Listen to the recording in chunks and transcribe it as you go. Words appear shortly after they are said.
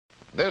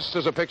This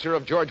is a picture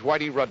of George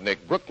Whitey Rudnick,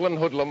 Brooklyn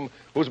hoodlum,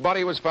 whose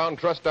body was found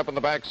trussed up in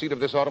the back seat of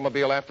this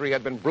automobile after he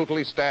had been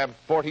brutally stabbed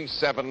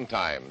 47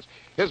 times.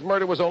 His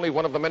murder was only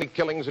one of the many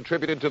killings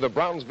attributed to the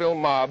Brownsville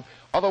mob,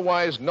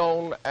 otherwise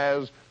known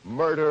as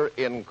Murder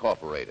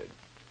Incorporated.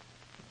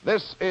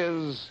 This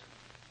is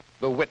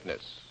the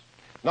witness.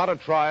 Not a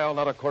trial,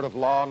 not a court of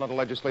law, not a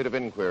legislative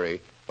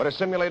inquiry, but a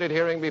simulated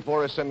hearing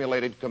before a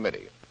simulated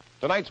committee.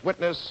 Tonight's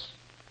witness,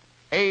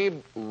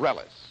 Abe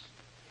Reles.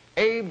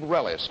 Abe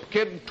Reles,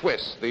 Kid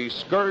Twist, the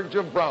scourge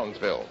of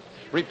Brownsville,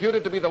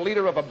 reputed to be the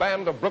leader of a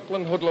band of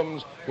Brooklyn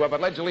hoodlums who have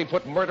allegedly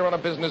put murder on a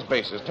business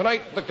basis.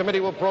 Tonight, the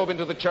committee will probe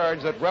into the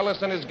charge that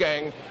Reles and his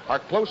gang are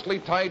closely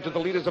tied to the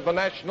leaders of the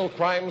National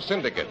Crime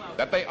Syndicate,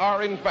 that they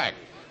are, in fact,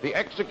 the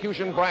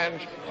execution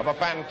branch of a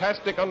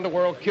fantastic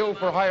underworld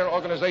kill-for-hire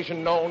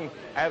organization known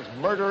as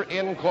Murder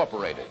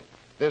Incorporated.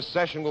 This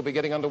session will be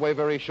getting underway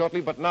very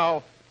shortly, but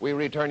now we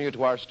return you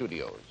to our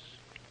studios.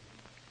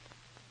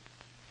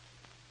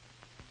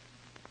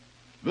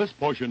 This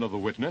portion of The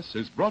Witness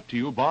is brought to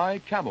you by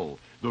Camel,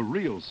 the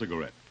real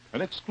cigarette,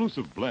 an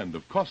exclusive blend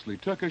of costly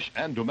Turkish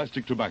and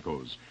domestic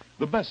tobaccos.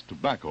 The best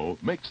tobacco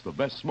makes the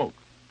best smoke.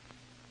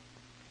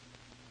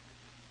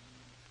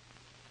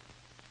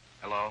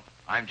 Hello,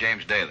 I'm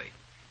James Daly,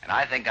 and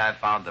I think I've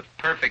found the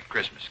perfect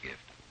Christmas gift.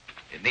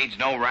 It needs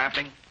no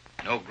wrapping,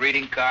 no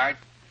greeting card,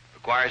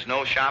 requires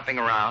no shopping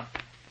around,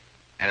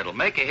 and it'll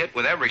make a hit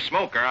with every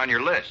smoker on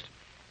your list.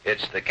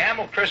 It's the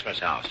Camel Christmas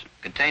House,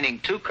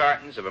 containing 2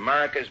 cartons of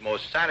America's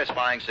most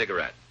satisfying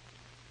cigarette.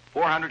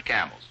 400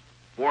 Camels,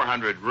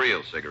 400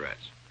 real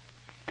cigarettes.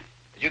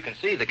 As you can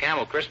see, the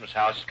Camel Christmas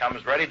House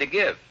comes ready to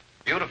give,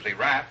 beautifully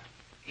wrapped,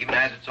 even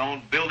has its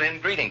own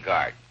built-in greeting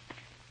card.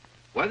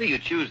 Whether you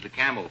choose the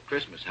Camel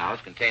Christmas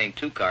House containing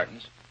 2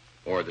 cartons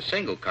or the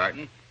single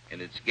carton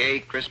in its gay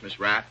Christmas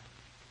wrap,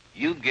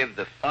 you give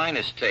the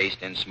finest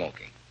taste in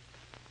smoking.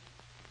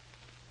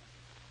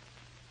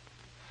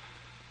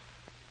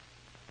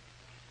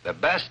 The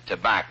best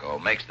tobacco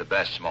makes the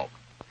best smoke,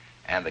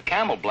 and the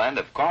Camel blend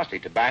of costly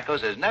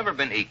tobaccos has never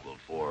been equaled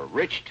for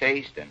rich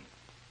taste and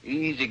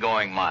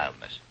easygoing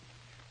mildness.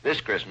 This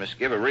Christmas,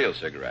 give a real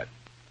cigarette.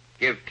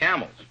 Give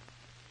Camels.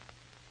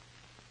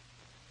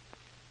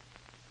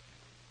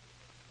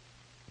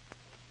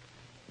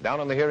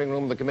 Down in the hearing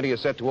room, the committee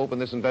is set to open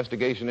this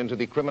investigation into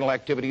the criminal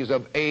activities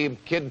of Abe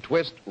Kid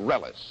Twist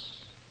Reles.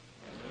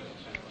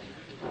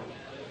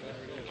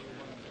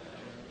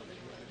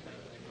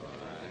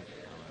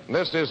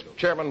 This is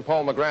Chairman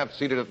Paul McGrath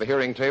seated at the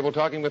hearing table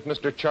talking with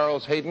Mr.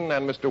 Charles Hayden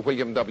and Mr.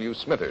 William W.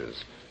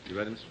 Smithers. You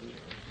ready, Mr. Smithers?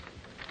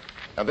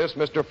 And this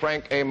Mr.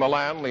 Frank A.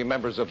 Milan, the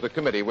members of the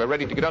committee. We're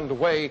ready to get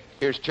underway.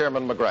 Here's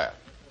Chairman McGrath.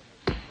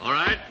 All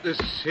right, this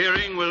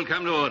hearing will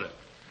come to order.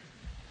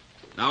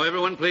 Now,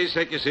 everyone, please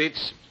take your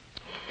seats.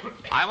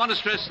 I want to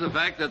stress the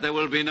fact that there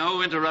will be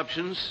no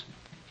interruptions,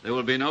 there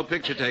will be no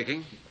picture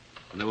taking,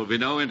 and there will be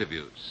no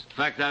interviews. In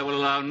fact, I will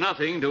allow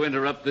nothing to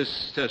interrupt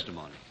this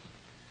testimony.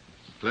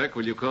 Clerk,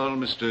 will you call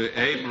Mr.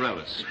 Abe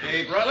Reles?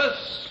 Abe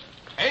Reles?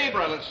 Abe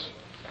Reles.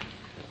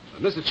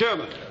 Mr.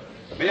 Chairman,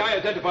 may I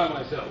identify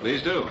myself?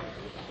 Please do.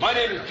 My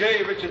name is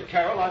J. Richard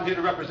Carroll. I'm here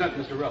to represent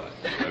Mr. Reles.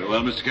 Very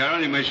well, Mr.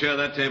 Carroll, you may share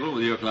that table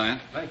with your client.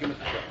 Thank you,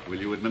 Mr. Chairman. Will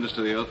you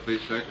administer the oath,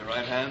 please, clerk? Your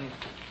right hand.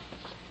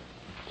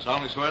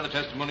 Solemnly swear the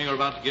testimony you're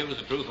about to give is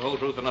the truth, the whole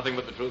truth, and nothing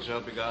but the truth, so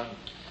help you God.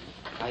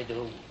 I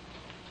do.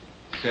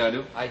 Say I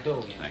do? I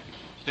do, yeah. Thank you.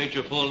 State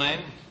your full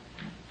name.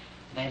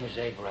 Name is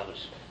Abe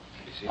Reles.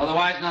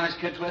 Otherwise known as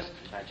Kid Twist?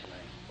 That's right.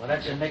 Well,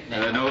 that's a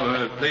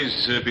nickname.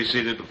 Please be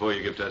seated before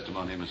you give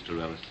testimony, Mr.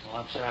 Reles. Oh,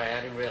 I'm sorry.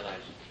 I didn't realize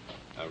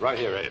it. Right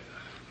here, Abe.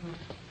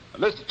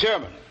 Mr.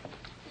 Chairman,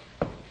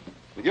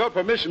 with your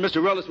permission,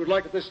 Mr. Reles would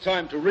like at this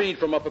time to read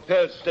from a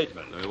prepared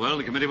statement. Very well,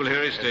 the committee will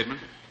hear his statement.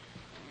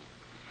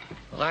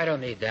 Well, I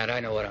don't need that. I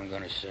know what I'm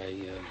going to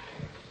say.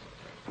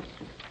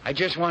 I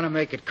just want to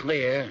make it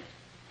clear.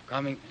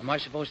 Am I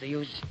supposed to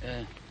use...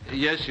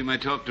 Yes, you may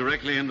talk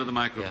directly into the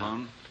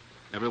microphone. Yeah.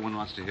 Everyone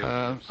wants to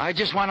hear. I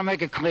just want to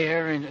make it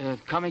clear, in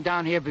coming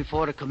down here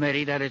before the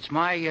committee, that it's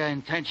my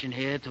intention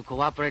here to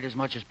cooperate as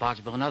much as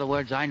possible. In other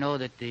words, I know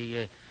that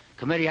the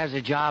committee has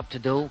a job to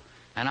do,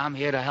 and I'm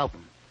here to help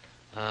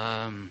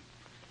them.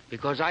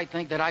 Because I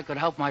think that I could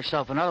help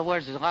myself. In other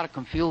words, there's a lot of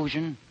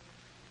confusion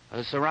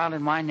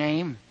surrounding my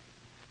name,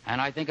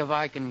 and I think if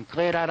I can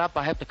clear that up,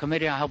 I help the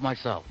committee, I help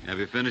myself. Have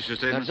you finished your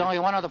statement? There's only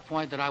one other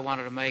point that I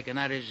wanted to make, and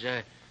that is,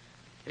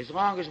 as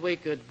long as we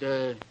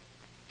could...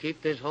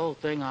 keep this whole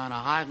thing on a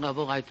high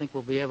level, I think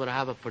we'll be able to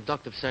have a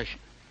productive session.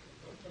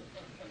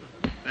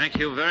 Thank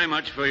you very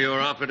much for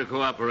your offer to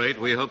cooperate.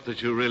 We hope that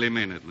you really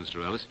mean it,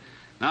 Mr. Ellis.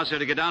 Now, sir,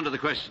 to get down to the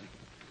question.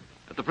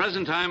 At the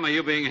present time, are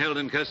you being held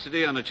in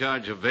custody on a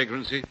charge of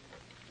vagrancy?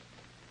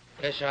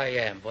 Yes, I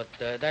am, but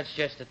that's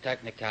just a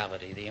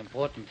technicality. The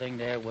important thing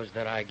there was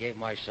that I gave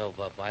myself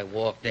up. I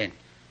walked in.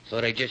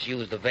 So they just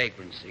used the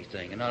vagrancy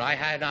thing. You know, I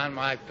had on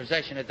my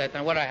possession at that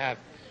time, what I have?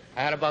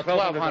 I had about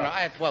 $1,200.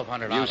 I had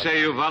 $1,200. You say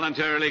you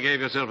voluntarily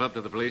gave yourself up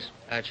to the police?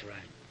 That's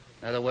right.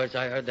 In other words,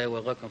 I heard they were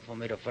looking for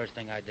me. The first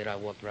thing I did, I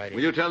walked right in.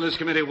 Will you tell this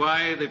committee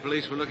why the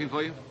police were looking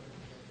for you?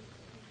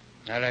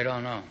 That I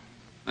don't know.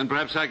 Then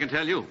perhaps I can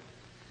tell you.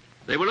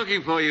 They were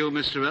looking for you,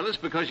 Mr.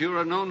 Reles, because you're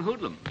a known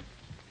hoodlum.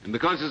 And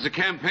because there's a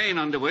campaign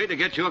underway to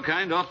get your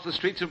kind off the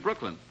streets of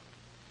Brooklyn.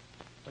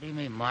 What do you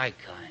mean, my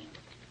kind?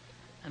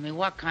 I mean,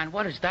 what kind?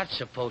 What is that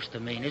supposed to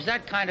mean? Is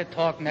that kind of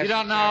talk necessary? You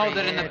don't know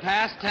that in the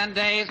past 10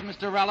 days,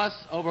 Mr. Reles,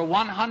 over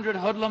 100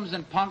 hoodlums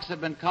and punks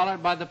have been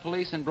collared by the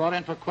police and brought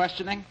in for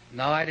questioning?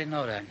 No, I didn't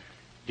know that.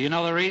 Do you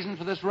know the reason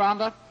for this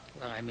roundup?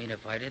 Well, I mean,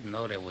 if I didn't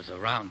know there was a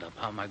roundup,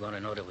 how am I going to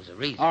know there was a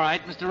reason? All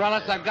right, Mr.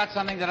 Reles, I've got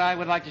something that I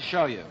would like to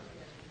show you.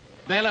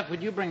 Bailiff,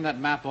 would you bring that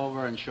map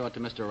over and show it to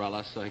Mr.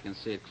 Reles so he can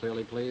see it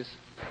clearly, please?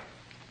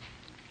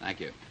 Thank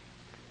you.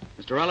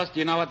 Mr. Reles, do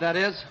you know what that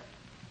is?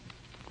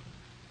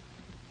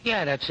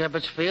 Yeah, that's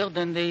Ebbets Field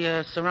and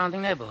the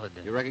surrounding neighborhood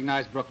there. You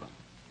recognize Brooklyn?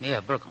 Yeah,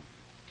 Brooklyn.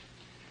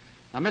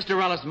 Now, Mr.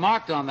 Reles,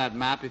 marked on that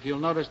map, if you'll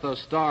notice those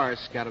stars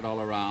scattered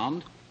all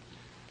around,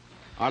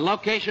 are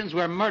locations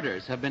where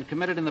murders have been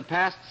committed in the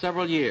past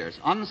several years.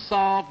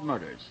 Unsolved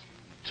murders.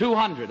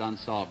 200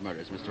 unsolved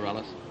murders, Mr.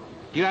 Reles.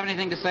 Do you have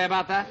anything to say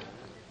about that?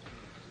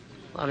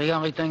 Well, the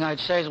only thing I'd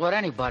say is what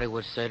anybody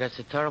would say. That's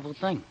a terrible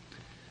thing.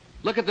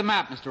 Look at the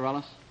map, Mr.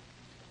 Reles.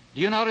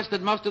 Do you notice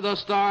that most of those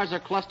stars are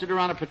clustered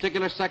around a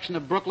particular section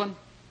of Brooklyn?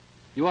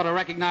 You ought to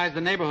recognize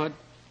the neighborhood.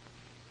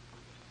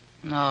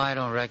 No, I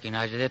don't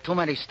recognize it. There are too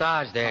many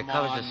stars there. It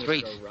covers the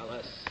streets. Mr.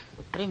 Reles.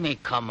 What do you mean,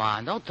 come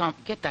on?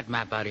 Don't get that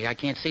map out of here. I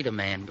can't see the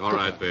man. All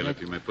right,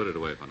 Bailiff, you may put it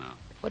away for now.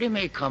 What do you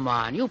mean, come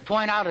on? You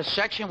point out a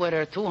section where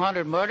there are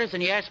 200 murders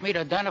and you ask me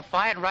to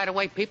identify it, and right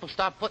away people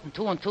start putting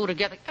two and two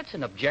together. That's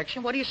an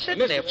objection. What are you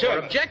sitting there for?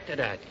 Chairman, Object to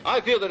that. I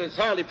feel that it's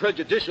highly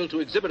prejudicial to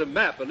exhibit a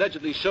map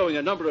allegedly showing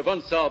a number of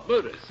unsolved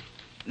murders,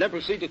 and then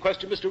proceed to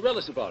question Mr.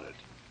 Reles about it.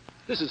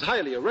 This is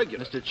highly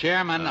irregular. Mr.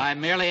 Chairman, I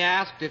merely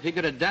asked if he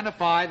could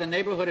identify the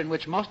neighborhood in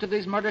which most of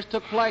these murders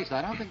took place.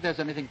 I don't think there's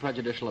anything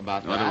prejudicial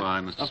about Nor that. do I,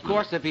 Mr. Of Smith.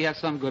 course, if he has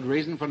some good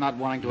reason for not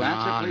wanting to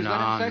answer, please let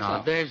him say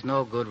so. There's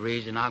no good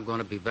reason. I'm going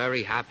to be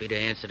very happy to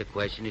answer the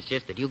question. It's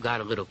just that you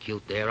got a little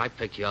cute there. I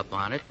picked you up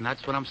on it, and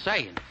that's what I'm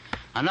saying.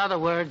 In other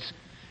words,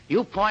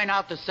 you point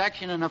out the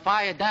section, and if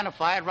I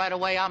identify it right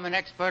away, I'm an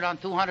expert on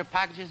 200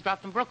 packages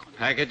dropped in Brooklyn.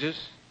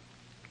 Packages?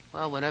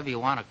 Well, whatever you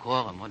want to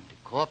call them,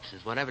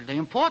 corpses, whatever. The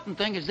important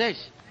thing is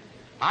this.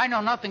 I know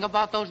nothing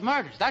about those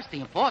murders. That's the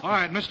important All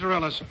right, Mr.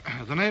 Reles,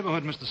 the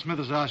neighborhood Mr. Smith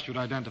has asked you to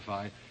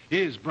identify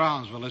is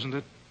Brownsville, isn't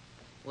it?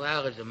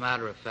 Well, as a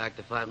matter of fact,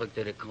 if I looked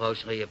at it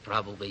closely, it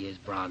probably is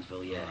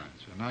Brownsville, yeah. All right,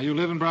 so now you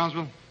live in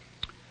Brownsville?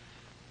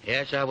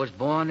 Yes, I was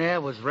born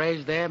there, was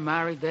raised there,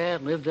 married there,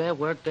 lived there,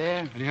 worked there.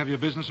 And you have your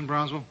business in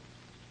Brownsville?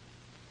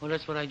 Well,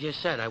 that's what I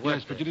just said. I worked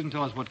Yes, but there. you didn't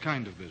tell us what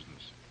kind of business.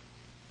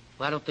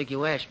 Well, I don't think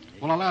you asked me.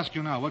 Well, I'll ask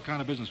you now. What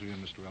kind of business are you in,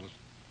 Mr. Reles?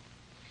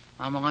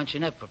 I'm a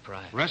luncheonette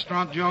proprietor.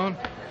 Restaurant, Joan?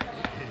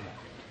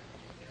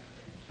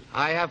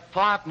 I have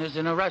partners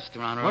in a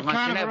restaurant or What a luncheonette,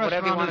 kind of a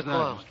whatever you restaurant want is to that,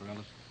 call it. Mr.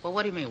 Reles? Well,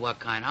 what do you mean, what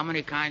kind? How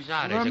many kinds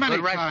are there? There are It's a many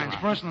good restaurant.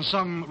 kinds. For instance,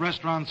 some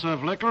restaurants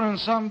serve liquor and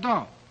some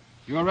don't.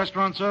 Your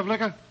restaurant serve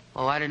liquor?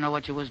 Oh, I didn't know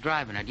what you was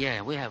driving at.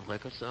 Yeah, we have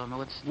liquor, so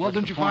Well,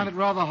 didn't you find it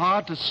rather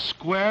hard to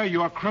square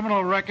your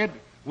criminal record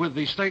with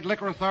the state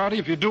liquor authority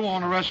if you do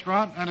own a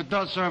restaurant and it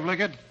does serve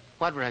liquor?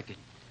 What record?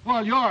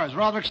 Well, yours.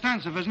 Rather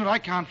extensive, isn't it? I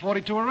count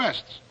 42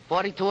 arrests.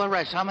 42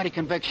 arrests. How many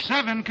convictions?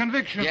 7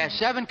 convictions. Yeah,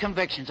 7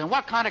 convictions. And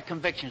what kind of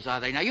convictions are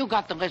they? Now, you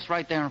got the list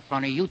right there in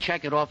front of you. You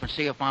check it off and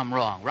see if I'm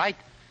wrong, right?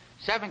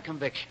 7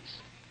 convictions.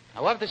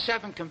 Now, of the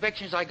 7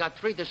 convictions, I got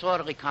 3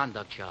 disorderly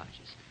conduct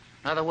charges.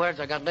 In other words,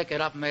 I got liquored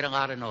up and made a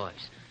lot of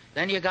noise.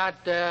 Then you got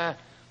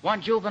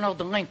 1 juvenile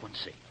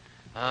delinquency.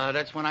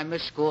 That's when I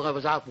missed school. I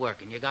was out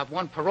working. You got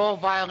 1 parole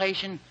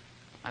violation.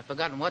 I've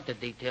forgotten what the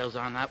details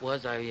on that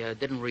was. I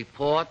didn't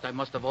report. I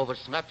must have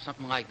overslept,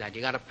 something like that.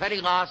 You got a petty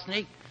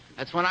larceny.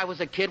 That's when I was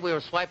a kid. We were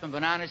swiping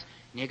bananas.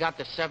 And you got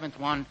the 7th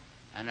one,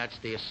 and that's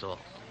the assault.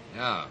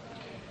 Yeah.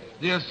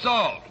 The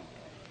assault.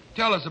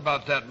 Tell us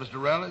about that, Mr.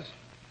 Reles.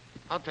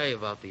 I'll tell you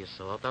about the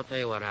assault. I'll tell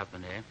you what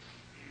happened there.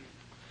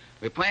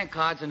 We were playing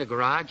cards in the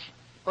garage.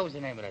 What was the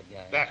name of that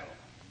guy?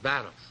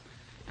 Battles.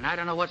 And I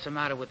don't know what's the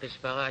matter with this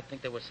fella. I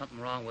think there was something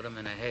wrong with him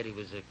in the head. He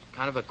was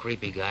kind of a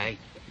creepy guy.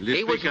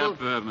 He was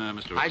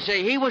Mr. Reles. I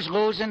say he was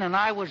losing and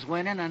I was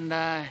winning, and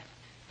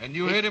And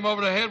you hit him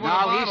over the head with a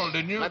bottle,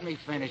 didn't you? Let me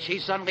finish. He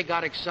suddenly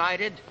got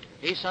excited.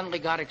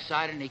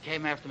 And he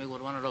came after me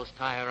with one of those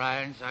tire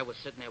irons. I was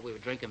sitting there. We were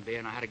drinking beer,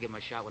 and I had to give him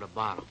a shot with a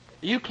bottle.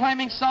 Are you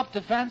claiming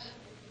self-defense?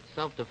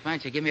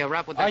 Self-defense? You give me a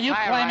rap with that Are you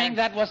tire claiming iron?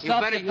 that was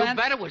self-defense? You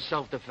bet it was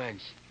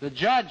self-defense. The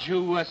judge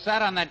who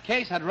sat on that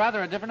case had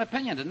rather a different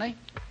opinion, didn't he?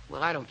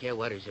 Well, I don't care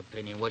what his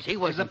opinion was. He His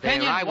wasn't there.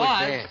 opinion I was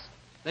there.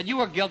 that you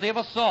were guilty of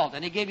assault,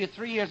 and he gave you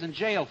 3 years in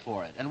jail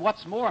for it. And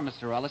what's more,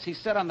 Mr. Reles, he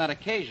said on that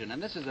occasion,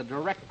 and this is a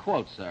direct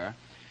quote, sir,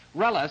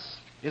 Reles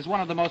is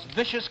one of the most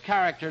vicious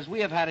characters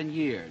we have had in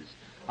years.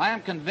 I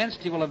am convinced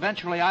he will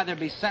eventually either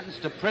be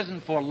sentenced to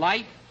prison for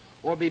life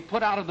or be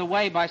put out of the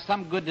way by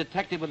some good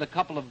detective with a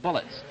couple of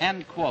bullets.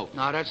 End quote.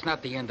 No, that's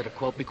not the end of the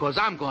quote, because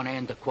I'm going to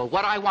end the quote.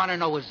 What I want to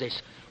know is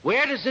this.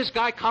 Where does this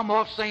guy come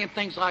off saying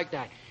things like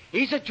that?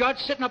 He's a judge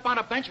sitting up on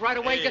a bench right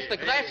away, gets the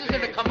glasses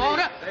and the kimono.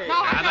 Now,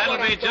 I know that'll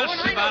what be I'm doing.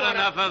 just I know about what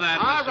enough I'm... of that,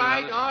 All Mr.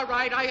 right, Ellis. all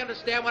right. I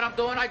understand what I'm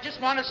doing. I just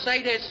want to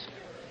say this.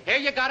 Here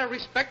you got a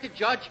respected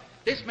judge.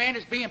 This man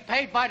is being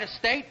paid by the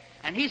state,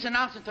 and he's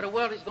announcing to the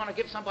world he's going to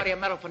give somebody a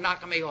medal for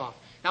knocking me off.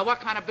 Now,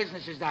 what kind of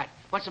business is that?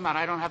 What's the matter?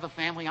 I don't have a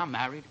family. I'm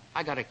married.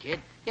 I got a kid.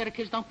 Yeah, the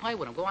kids don't play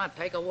with him. Go on,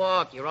 take a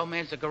walk. Your old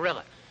man's a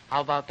gorilla.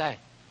 How about that?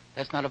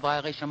 That's not a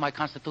violation of my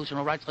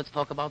constitutional rights. Let's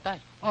talk about that.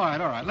 All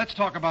right. Let's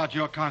talk about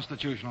your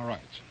constitutional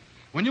rights.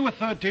 When you were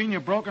 13, you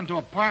broke into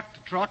a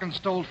parked truck and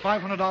stole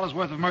 $500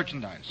 worth of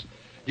merchandise.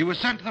 You were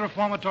sent to the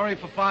reformatory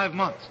for 5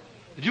 months.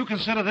 Did you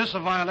consider this a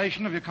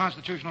violation of your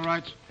constitutional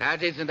rights?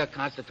 That isn't a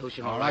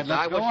constitutional All right, right.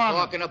 let's I go was on.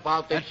 talking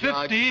about the At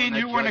 15,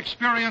 you were an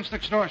experienced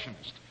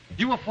extortionist.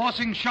 You were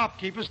forcing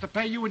shopkeepers to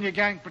pay you and your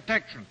gang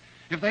protection.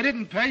 If they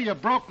didn't pay, you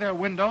broke their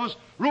windows,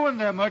 ruined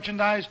their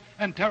merchandise,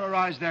 and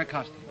terrorized their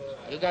customers.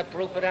 You got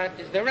proof of that?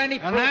 Is there any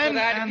proof of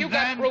that? If you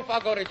got proof,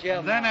 I'll go to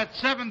jail. Then now. at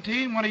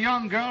 17, when a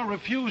young girl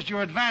refused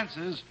your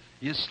advances,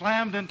 you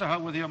slammed into her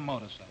with your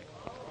motorcycle.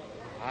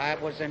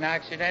 It was an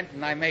accident,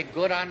 and I made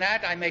good on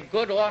that. I made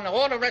good on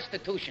all the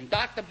restitution.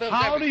 Doctor bills,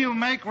 How do everything. you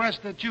make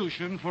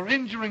restitution for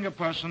injuring a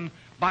person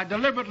by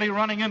deliberately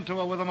running into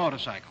her with a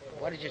motorcycle?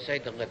 What did you say,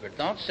 deliberate?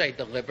 Don't say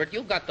deliberate.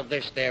 You got the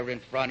list there in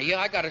front of you.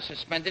 I got a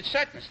suspended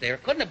sentence there.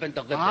 It couldn't have been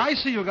deliberate. I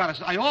see you got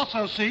it. I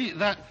also see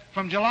that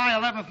from July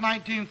 11th,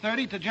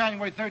 1930 to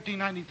January 13,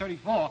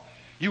 1934,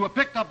 you were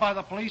picked up by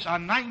the police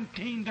on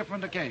 19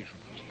 different occasions.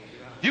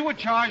 You were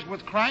charged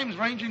with crimes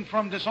ranging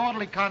from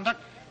disorderly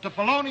conduct to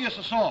felonious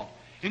assault,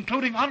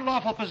 including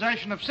unlawful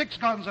possession of 6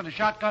 guns and a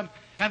shotgun,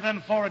 and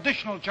then 4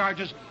 additional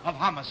charges of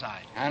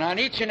homicide. And on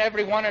each and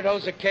every one of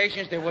those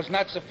occasions, there was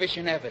not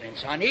sufficient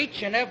evidence. On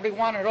each and every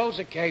one of those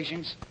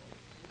occasions,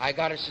 I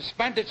got a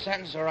suspended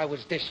sentence or I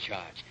was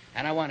discharged.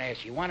 And I want to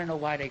ask you want to know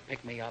why they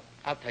picked me up?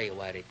 I'll tell you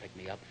why they picked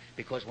me up.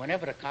 Because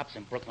whenever the cops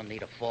in Brooklyn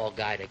need a fall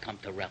guy, they come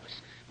to Reles.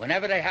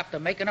 Whenever they have to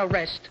make an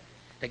arrest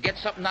to get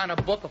something on a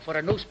book or for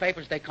the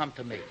newspapers, they come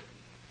to me.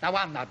 Now,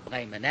 I'm not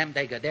blaming them.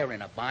 They're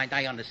in a bind.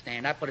 I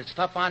understand that, but it's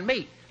tough on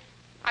me.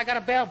 I got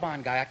a bail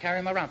bond guy. I carry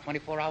him around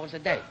 24 hours a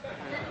day.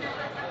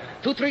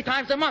 2-3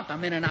 times a month,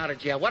 I'm in and out of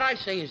jail. What I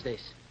say is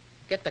this.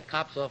 Get the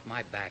cops off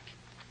my back.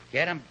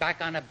 Get them back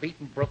on the beat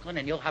in Brooklyn,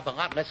 and you'll have a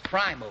lot less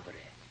crime over there.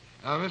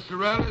 Now, Mr.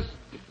 Reles,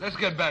 let's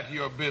get back to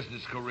your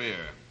business career.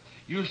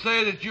 You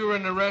say that you're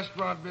in the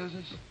restaurant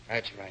business?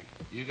 That's right.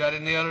 You got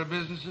any other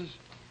businesses?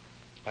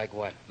 Like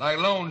what? Like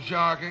loan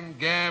sharking,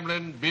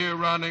 gambling, beer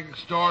running,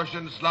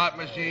 extortion, slot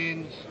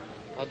machines.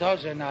 Oh,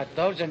 those are not.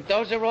 Those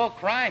are all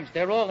crimes.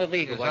 They're all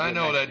illegal. Yes, I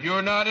know that.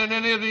 You're not in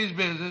any of these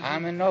businesses.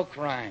 I'm in no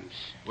crimes.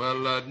 Well,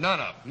 none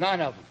of them.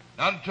 None of them.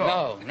 Not at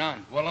all. No,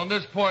 none. Well, on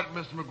this point,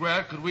 Mr.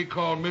 McGrath, could we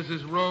call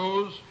Mrs.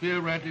 Rose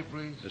Fiorenti,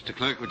 please? Mr.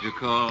 Clerk, would you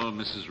call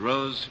Mrs.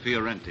 Rose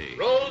Fiorenti?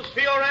 Rose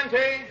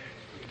Fiorenti.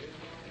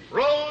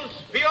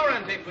 Rose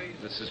Fiorenti, please.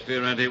 Mrs.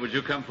 Fiorenti, would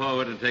you come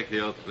forward and take the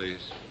oath, please?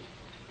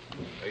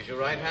 Raise your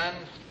right hand.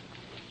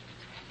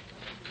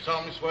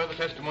 Solemnly swear the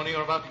testimony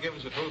you're about to give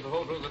is the truth, the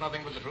whole truth, and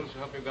nothing but the truth, so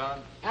help you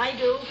God. I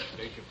do.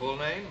 State your full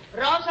name.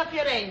 Rosa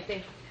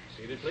Fiorenti.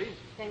 Seated, please.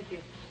 Thank you.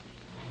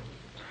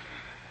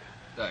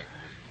 Thank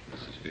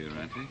Mrs.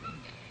 Fiorenti. you.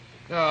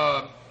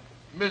 Now,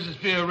 Mrs.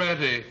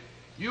 Fiorenti,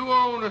 you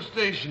own a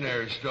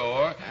stationery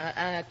store.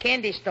 A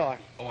candy store.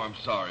 Oh, I'm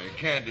sorry, a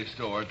candy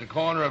store at the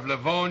corner of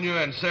Livonia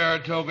and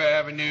Saratoga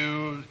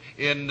Avenue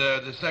in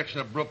the section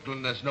of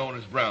Brooklyn that's known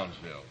as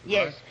Brownsville.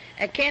 Yes,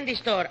 a candy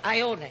store.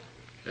 I own it.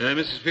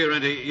 Mrs.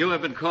 Fiorenti, you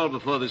have been called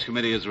before this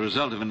committee as a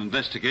result of an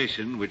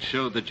investigation which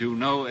showed that you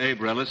know Abe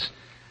Reles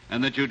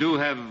and that you do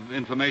have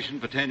information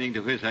pertaining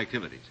to his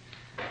activities.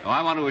 Now,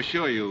 I want to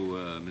assure you,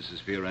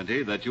 Mrs.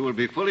 Fiorenti, that you will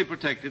be fully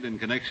protected in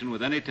connection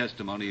with any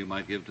testimony you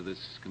might give to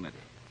this committee.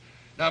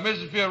 Now,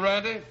 Mrs.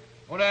 Fiorenti, I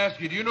want to ask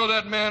you, do you know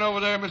that man over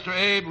there, Mr.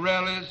 Abe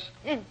Reles?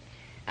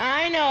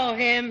 I know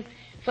him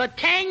for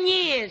 10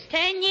 years.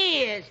 10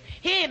 years.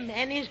 Him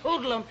and his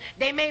hoodlum,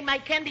 they made my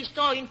candy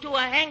store into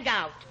a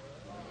hangout.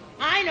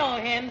 I know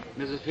him.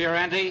 Mrs.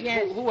 Fiorenti,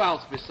 Yes. who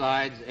else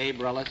besides Abe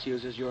Reles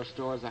uses your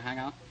store as a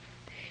hangout?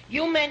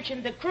 You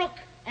mentioned the crook,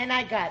 and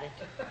I got it.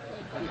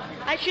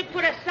 I should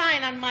put a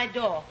sign on my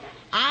door.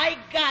 I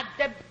got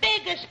the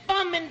biggest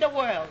bum in the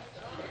world.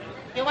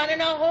 You want to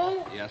know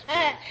who? Yes,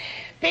 please.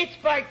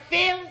 Pittsburgh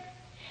Phil,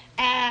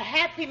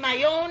 Happy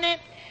Mayone,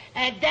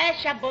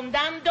 Dash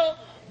Abondando,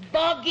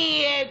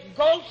 Boggy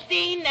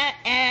Goldstein,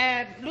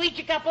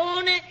 Luigi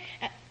Capone,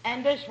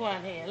 and this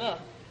one here, look.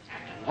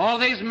 All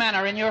these men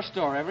are in your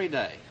store every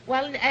day.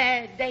 Well,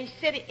 they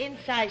sit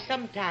inside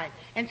sometime,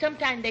 and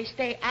sometimes they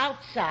stay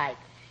outside.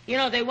 You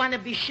know, they want to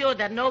be sure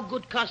that no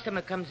good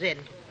customer comes in.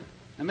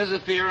 Now, Mrs.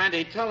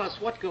 Fiorenti, tell us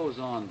what goes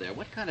on there.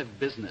 What kind of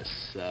business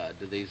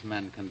do these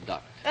men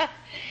conduct?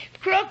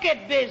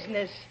 Crooked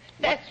business,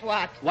 that's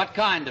what. What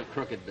kind of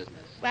crooked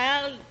business?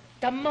 Well,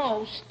 the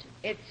most,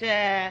 it's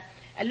a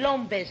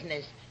loan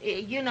business.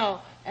 You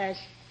know,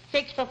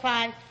 6 for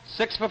 $5.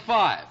 6 for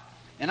 $5.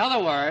 In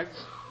other words,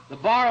 The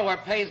borrower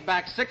pays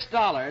back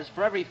 $6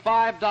 for every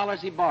 $5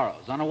 he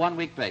borrows on a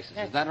one-week basis.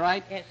 Is that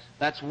right? Yes.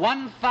 That's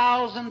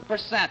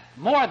 1,000%,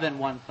 more than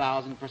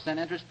 1,000%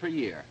 interest per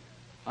year.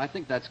 I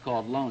think that's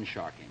called loan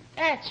sharking.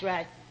 That's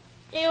right.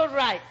 You're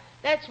right.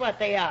 That's what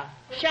they are.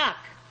 Shark.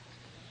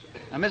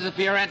 Now, Mrs.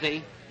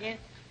 Fiorenti, Yes?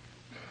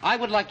 I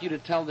would like you to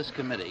tell this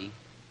committee,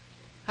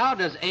 how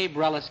does Abe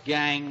Reles'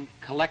 gang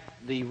collect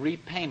the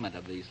repayment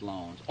of these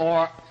loans?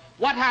 Or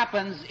what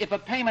happens if a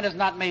payment is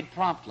not made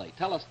promptly?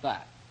 Tell us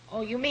that. Oh,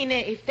 you mean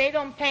if they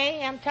don't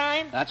pay on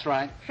time? That's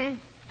right.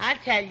 I'll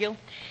tell you.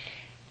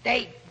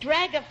 They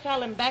drag a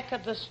felon back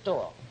of the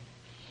store.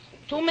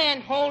 Two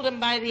men hold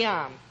him by the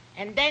arm,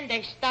 and then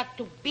they start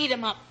to beat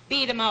him up.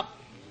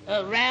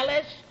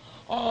 Reles,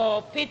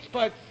 or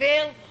Pittsburgh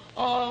Phil,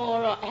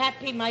 or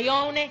Happy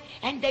Mayone,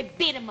 and they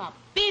beat him up,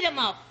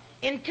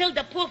 until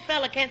the poor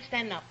fella can't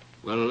stand up.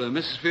 Well,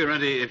 Mrs.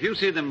 Fiorenti, if you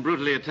see them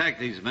brutally attack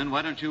these men,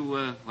 why don't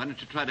you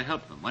try to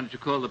help them? Why don't you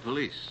call the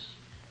police?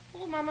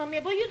 Oh, Mamma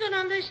Mia, boy, you don't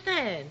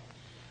understand.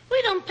 We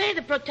don't pay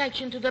the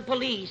protection to the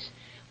police.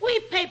 We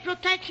pay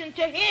protection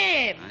to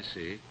him. I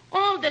see.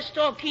 All the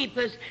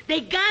storekeepers,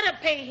 they gotta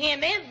pay him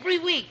every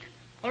week.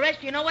 Or else,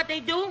 you know what they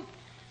do?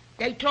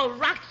 They throw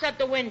rocks at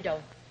the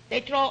window.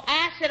 They throw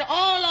acid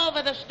all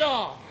over the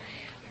store.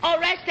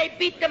 Or else they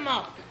beat them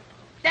up.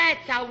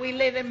 That's how we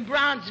live in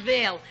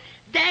Brownsville.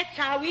 That's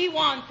how he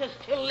wants us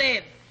to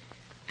live.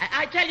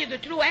 I tell you the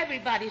truth,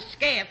 everybody's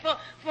scared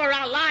for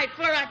our life,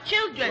 for our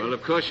children. Well,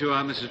 of course you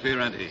are, Mrs.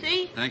 Fiorenti.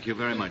 See? Thank you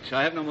very much.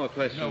 I have no more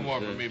questions. No more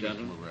for me, Mr.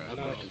 gentlemen.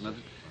 McGrath.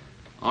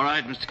 All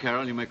right, Mr.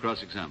 Carroll, you may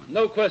cross-examine.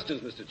 No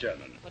questions, Mr.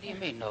 Chairman. What do you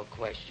mean, no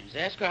questions?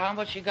 Ask her how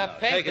much she got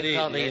paid Take it to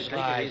tell easy. these Take it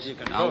lies. easy. You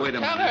can Now, wait a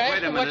Tell minute. her, Wait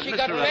ask a her what minute, she Mr.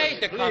 got Reles.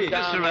 paid to come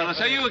down. Mr. Reles,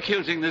 are you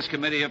accusing this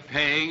committee of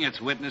paying its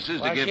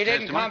witnesses Well, to give she didn't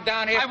testimony? come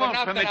down here I for won't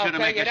nothing, permit I'll you to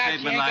tell make you a that.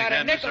 statement She ain't like got a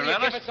that, nickel, Mr. you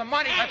give Reles. her some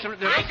money. That's I got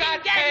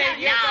didn't get paid, it.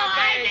 you No, got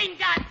I paid. didn't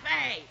got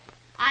paid.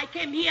 I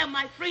came here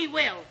my free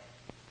will.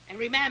 And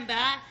remember,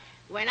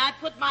 when I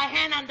put my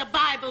hand on the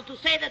Bible to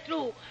say the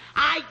truth,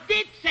 I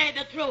did say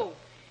the truth.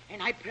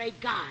 And I pray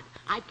God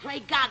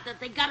that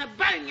they gotta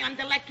burn you on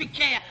the electric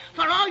chair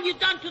for all you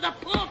done to the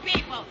poor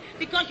people,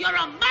 because you're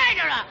a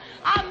murderer.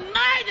 A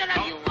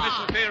murderer you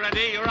are. Mrs.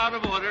 Fiorenti, you're out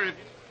of order.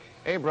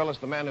 Abe Reles,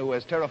 the man who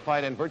has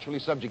terrified and virtually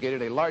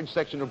subjugated a large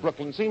section of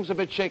Brooklyn, seems a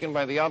bit shaken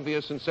by the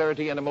obvious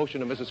sincerity and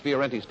emotion of Mrs.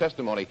 Fiorenti's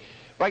testimony.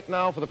 Right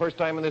now, for the first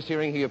time in this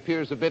hearing, he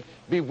appears a bit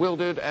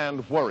bewildered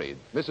and worried.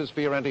 Mrs.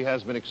 Fiorenti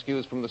has been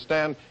excused from the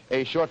stand.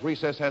 A short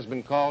recess has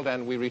been called,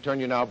 and we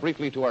return you now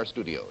briefly to our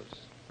studios.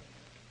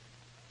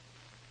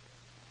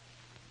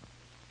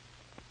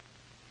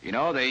 You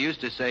know, they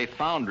used to say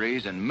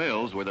foundries and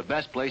mills were the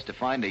best place to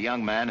find a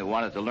young man who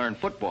wanted to learn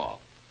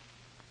football.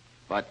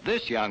 But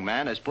this young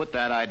man has put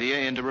that idea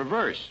into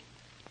reverse.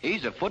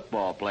 He's a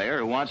football player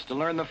who wants to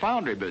learn the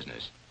foundry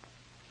business.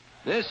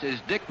 This is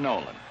Dick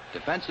Nolan,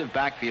 defensive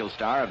backfield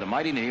star of the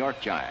mighty New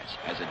York Giants,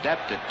 as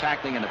adept at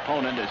tackling an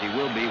opponent as he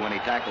will be when he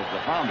tackles the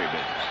foundry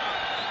business.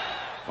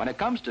 When it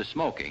comes to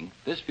smoking,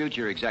 this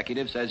future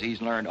executive says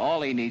he's learned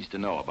all he needs to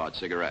know about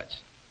cigarettes.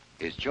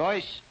 His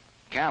choice?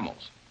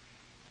 Camels.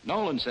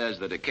 Nolan says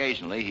that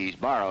occasionally he's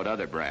borrowed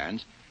other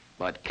brands,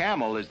 but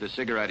Camel is the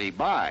cigarette he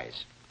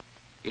buys.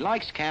 He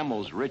likes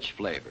Camel's rich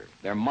flavor,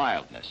 their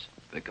mildness,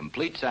 the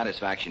complete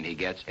satisfaction he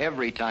gets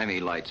every time he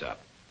lights up.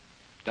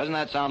 Doesn't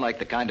that sound like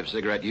the kind of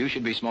cigarette you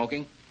should be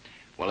smoking?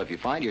 Well, if you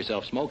find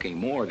yourself smoking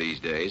more these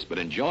days, but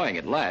enjoying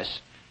it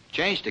less,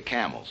 change to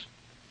Camels.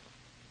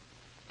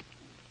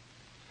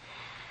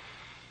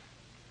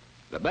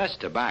 The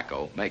best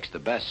tobacco makes the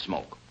best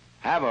smoke.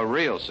 Have a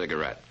real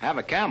cigarette. Have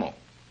a Camel.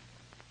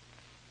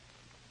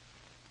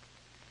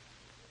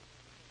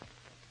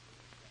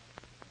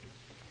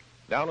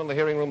 Down in the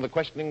hearing room, the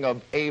questioning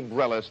of Abe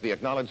Reles, the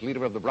acknowledged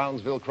leader of the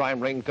Brownsville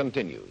crime ring,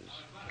 continues.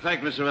 In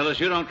fact, Mr. Reles,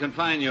 you don't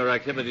confine your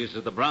activities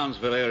to the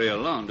Brownsville area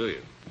alone, do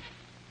you?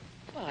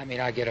 Well, I mean,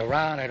 I get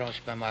around. I don't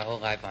spend my whole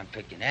life on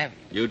Picton Avenue.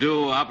 You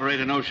do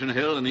operate in Ocean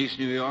Hill in East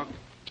New York?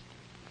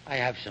 I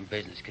have some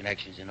business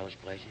connections in those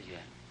places, yeah.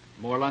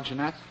 More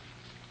luncheonettes?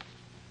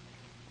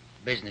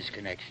 Business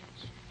connections.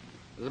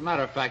 As a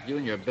matter of fact, you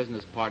and your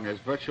business partners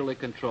virtually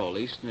control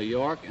East New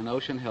York and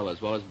Ocean Hill as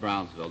well as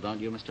Brownsville, don't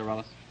you, Mr.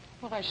 Reles?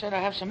 Well, I said I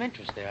have some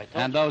interest there, I told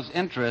And you. those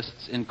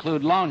interests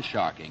include loan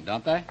sharking,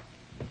 don't they?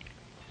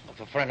 If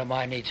a friend of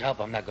mine needs help,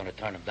 I'm not going to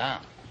turn him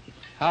down.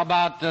 How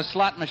about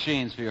slot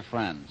machines for your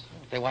friends?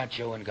 If they want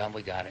chewing gum,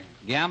 we got it.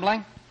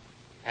 Gambling?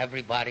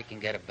 Everybody can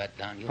get a bet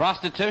down. You...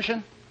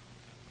 Prostitution?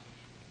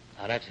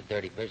 Now, that's a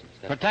dirty business.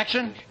 That's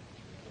Protection?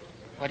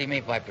 What do you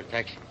mean by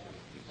protection?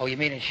 Oh, you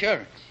mean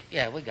insurance?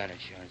 Yeah, we got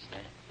insurance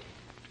there.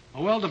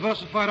 A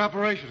well-diversified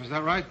operation, is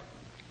that right?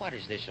 What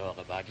is this all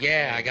about?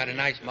 Yeah, I got a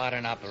nice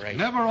modern operation.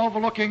 Never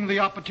overlooking the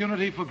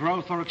opportunity for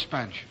growth or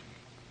expansion.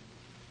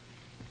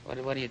 What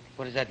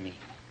does that mean?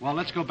 Well,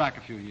 let's go back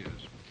a few years.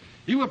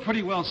 You were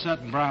pretty well set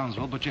in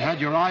Brownsville, but you had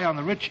your eye on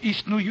the rich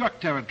East New York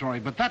territory,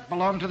 but that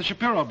belonged to the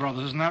Shapiro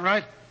brothers, isn't that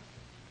right?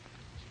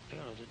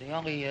 Shapiro's. The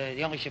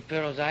only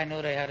Shapiro's I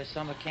knew, they had a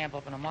summer camp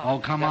up in the mountains. Oh,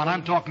 come on,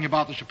 I'm talking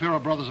about the Shapiro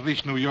brothers of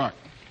East New York.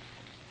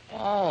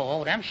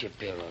 Oh, them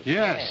Shapiros.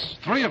 Yes,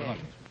 three of them.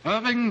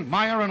 Irving,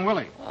 Meyer, and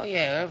Willie. Oh,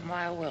 yeah, Irv,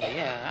 Meyer, Willie.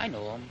 Yeah, I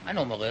know him. I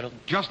know him a little.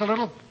 Just a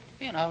little?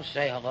 You know,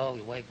 say hello,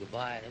 you wave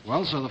goodbye.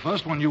 Well, so the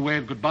first one you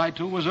waved goodbye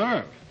to was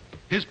Irv.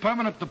 His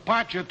permanent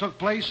departure took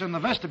place in the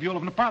vestibule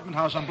of an apartment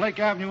house on Blake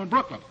Avenue in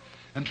Brooklyn.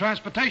 And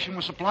transportation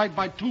was supplied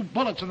by 2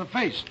 bullets in the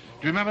face.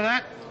 Do you remember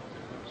that?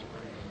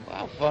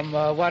 Well, from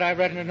what I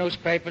read in the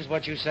newspapers,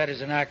 what you said is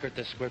an accurate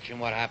description of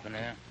what happened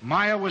there.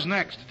 Meyer was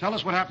next. Tell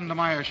us what happened to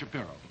Meyer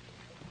Shapiro.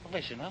 Well,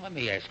 listen, let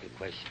me ask you a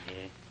question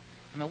here.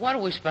 I mean, why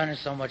are we spending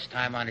so much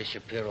time on the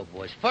Shapiro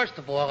boys? First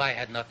of all, I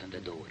had nothing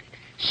to do with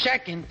it.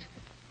 Second,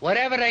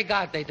 whatever they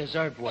got, they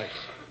deserved worse.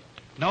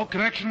 No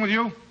connection with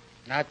you?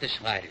 Not the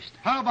slightest.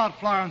 How about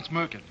Florence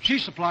Merkin? She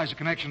supplies a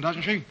connection,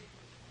 doesn't she?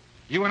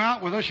 You went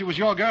out with her. She was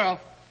your girl.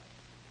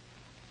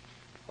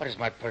 What does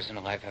my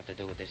personal life have to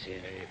do with this here?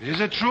 Is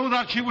it true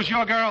that she was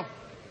your girl?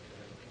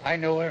 I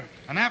knew her.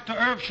 And after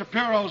Irv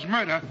Shapiro's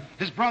murder,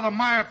 his brother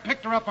Meyer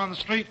picked her up on the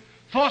street,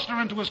 forced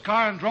her into his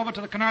car, and drove her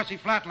to the Canarsie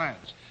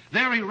Flatlands.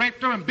 There he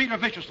raped her and beat her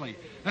viciously,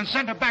 then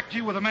sent her back to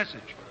you with a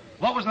message.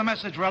 What was the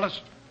message, Reles?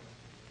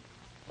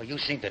 Well, you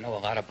seem to know a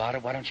lot about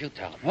it. Why don't you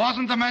tell him?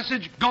 Wasn't the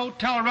message, go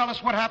tell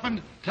Reles what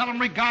happened? Tell him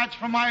regards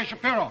from Meyer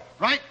Shapiro,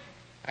 right?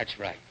 That's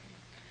right.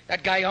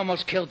 That guy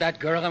almost killed that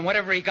girl, and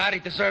whatever he got, he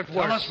deserved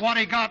worse. Tell us what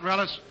he got,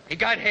 Reles. He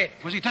got hit.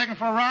 Was he taken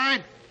for a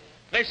ride?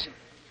 Listen,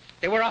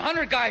 there were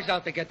 100 guys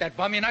out to get that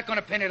bum. You're not going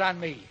to pin it on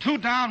me. 2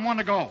 down, 1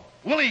 to go.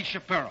 Willie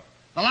Shapiro,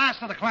 the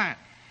last of the clan.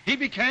 He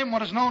became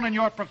what is known in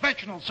your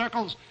professional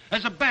circles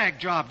as a bag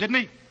job, didn't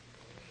he?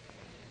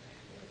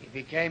 He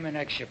became an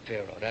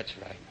ex-Shapiro, that's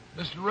right.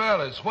 Mr.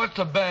 Reles, what's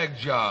a bag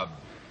job?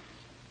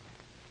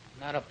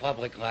 Not a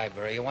public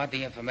library. You want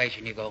the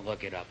information, you go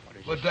look it up.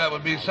 But that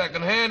would be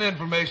second-hand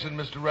information,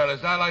 Mr.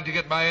 Reles. I like to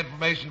get my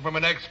information from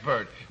an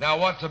expert. Now,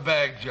 what's a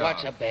bag job?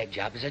 What's a bag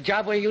job? It's a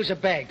job where you use a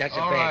bag. That's a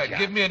bag job. All right,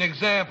 give me an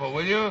example,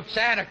 will you?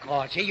 Santa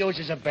Claus, he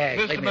uses a bag.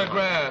 Mr.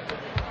 McGrath.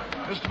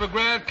 Mr.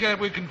 McGrath, can't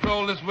we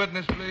control this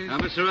witness, please? Now,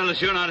 Mr. Reles,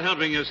 you're not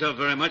helping yourself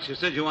very much. You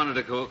said you wanted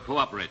to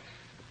cooperate.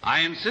 I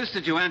insist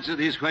that you answer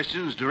these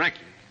questions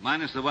directly,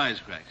 minus the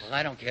wisecracks. Well,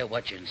 I don't care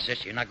what you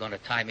insist. You're not going to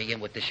tie me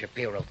in with the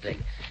Shapiro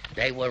thing.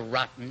 They were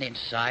rotten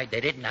inside. They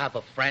didn't have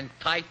a friend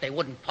tight. They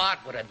wouldn't part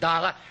with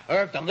 $1.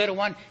 Irv, the little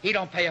one, he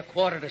don't pay a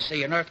quarter to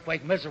see an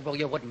earthquake. Miserable,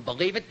 you wouldn't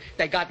believe it.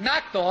 They got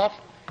knocked off,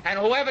 and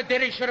whoever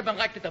did it should have been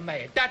elected the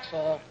mayor. That's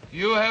all.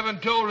 You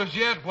haven't told us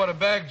yet what a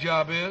bag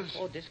job is.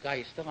 Oh, this guy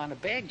is still on a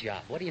bag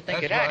job. What do you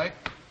think That's of that? right.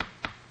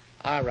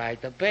 All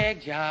right, the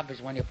bag job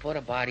is when you put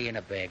a body in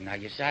a bag. Now,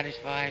 you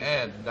satisfied?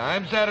 And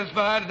I'm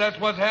satisfied that's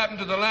what's happened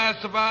to the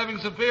last surviving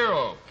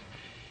Shapiro.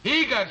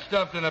 He got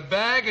stuffed in a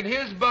bag, and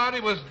his body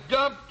was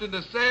dumped in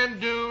the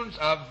sand dunes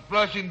of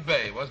Flushing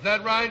Bay. Wasn't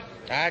that right?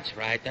 That's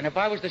right. And if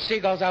I was the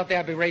seagulls out there,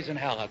 I'd be raising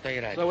hell, I'll tell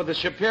you that. So with the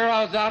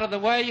Shapiros out of the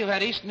way, you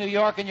had East New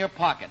York in your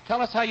pocket.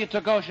 Tell us how you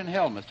took Ocean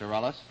Hill, Mr.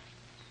 Reles.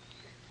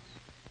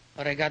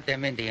 Well, they got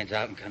them Indians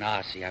out in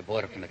Canarsie. I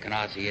bought it from the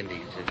Canarsie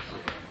Indians.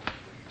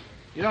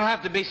 You don't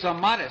have to be so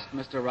modest,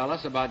 Mr.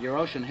 Reles, about your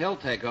Ocean Hill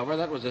takeover.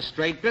 That was a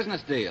straight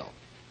business deal.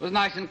 It was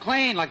nice and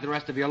clean, like the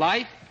rest of your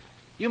life.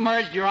 You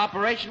merged your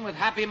operation with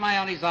Happy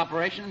Mayone's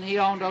operation, and he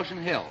owned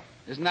Ocean Hill.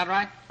 Isn't that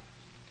right?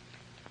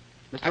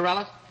 Mr.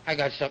 Reles? I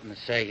got something to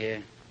say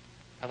here.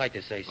 I'd like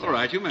to say something. All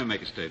right, you may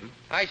make a statement.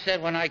 I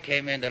said when I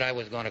came in that I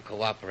was going to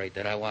cooperate,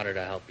 that I wanted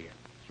to help you.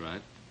 That's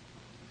right.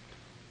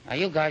 Now,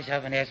 you guys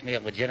haven't asked me a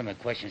legitimate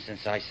question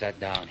since I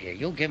sat down here.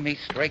 You give me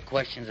straight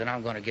questions, and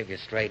I'm going to give you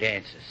straight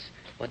answers.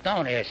 But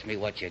don't ask me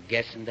what you're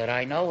guessing that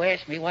I know.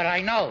 Ask me what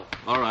I know.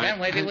 All right. Then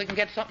maybe we can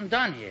get something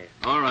done here.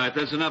 All right,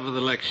 that's enough of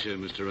the lecture,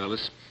 Mr.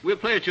 Reles. We'll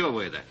play it your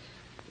way, then.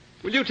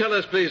 Will you tell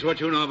us, please,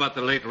 what you know about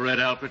the late Red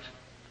Alpert?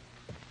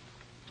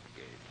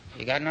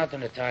 You got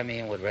nothing to tie me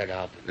in with Red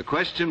Alpert. The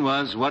question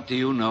was, what do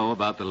you know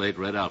about the late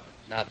Red Alpert?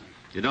 Nothing.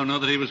 You don't know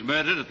that he was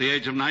murdered at the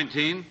age of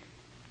 19?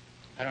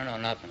 I don't know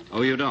nothing.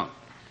 Oh, you don't?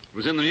 It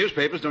was in the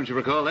newspapers, don't you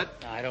recall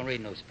that? No, I don't read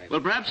newspapers. Well,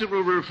 perhaps it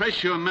will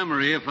refresh your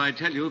memory if I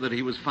tell you that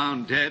he was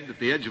found dead at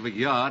the edge of a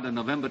yard on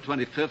November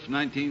 25th,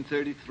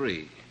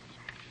 1933.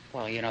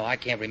 Well, you know, I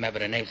can't remember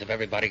the names of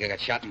everybody that got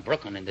shot in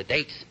Brooklyn and the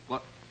dates.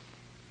 What?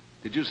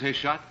 Did you say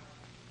shot?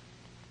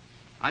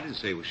 I didn't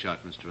say he was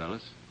shot, Mr.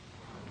 Ellis.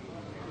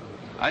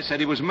 I said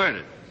he was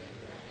murdered.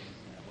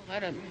 Well, I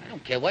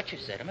don't care what you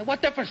said. I mean,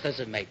 what difference does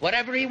it make?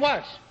 Whatever he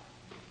was.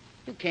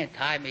 You can't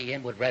tie me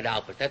in with Red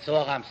Alpert. That's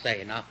all I'm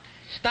saying. Now,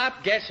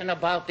 stop guessing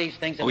about these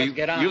things and let's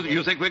get on.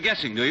 You think we're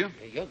guessing, do you?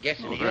 You're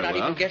guessing. Oh, You're not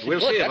even guessing. We'll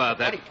good. see That's about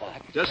the that. funny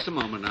part. Just a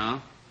moment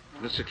now.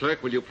 Mr.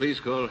 Clerk, will you please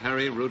call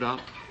Harry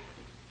Rudolph?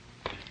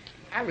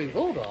 Harry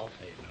Rudolph?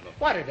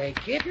 What, are they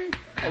kidding?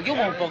 Oh, you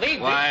won't believe this.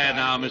 Quiet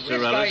now, Mr.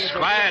 Reles.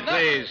 Quiet,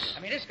 please.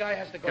 I mean, this guy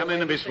has to go Come in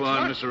and be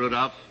sworn, Mr. Mr.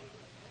 Rudolph.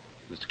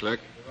 Mr. Clerk.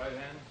 Right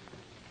hand.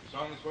 You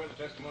solemnly swear the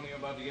testimony you're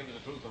about to give is the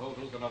truth, the whole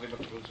truth, and nothing but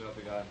the truth, so help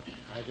you God.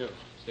 I do.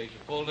 State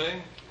your full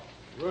name.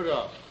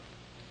 Rudolph.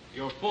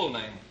 Your full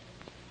name.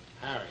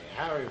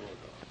 Harry Rudolph.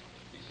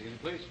 Be seated,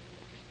 please.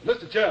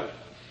 Mr. Chairman,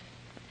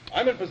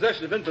 I'm in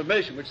possession of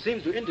information which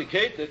seems to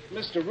indicate that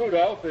Mr.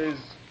 Rudolph is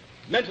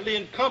mentally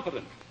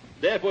incompetent.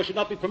 therefore should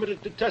not be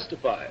permitted to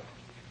testify.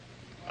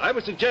 I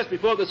would suggest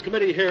before this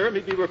committee hear him,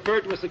 he be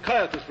referred to a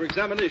psychiatrist for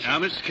examination. Now,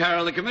 Mr.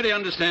 Carroll, the committee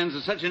understands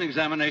that such an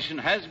examination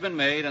has been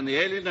made, and the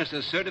alienist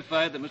has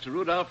certified that Mr.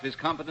 Rudolph is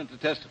competent to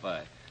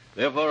testify.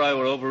 Therefore, I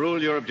will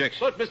overrule your objection.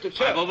 But, Mr.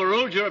 Chairman... I've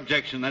overruled your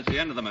objection. That's the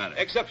end of the matter.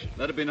 Exception.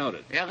 Let it be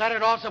noted. Yeah, let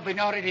it also be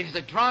noted he's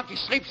a drunk. He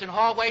sleeps in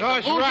hallways.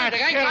 Those rats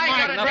get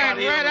my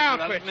red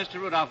outfit. Mr.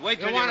 Rudolph, wait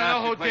till You you want to know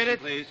ask who your question, did it?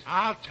 please.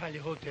 I'll tell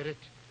you who did it.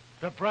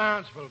 The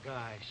Brownsville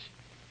guys.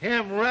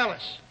 Him,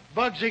 Reles,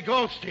 Bugsy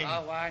Goldstein.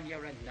 Oh, Juan,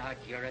 you're a nut.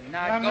 You're a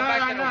nut. I'm Go not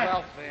back a to the nut.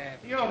 welfare.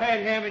 You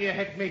hit him and you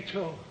hit me,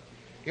 too.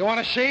 You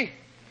want to see?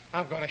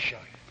 I'm going to show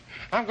you.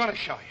 I'm going to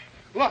show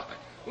you. Look.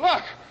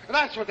 Look.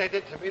 That's what they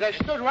did to me. They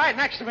stood right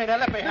next to me. They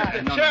let me have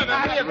it. No,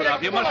 Mr.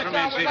 Rudolph, you must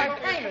remain seated.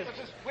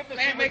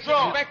 Man makes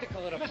a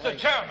spectacle of the Mr.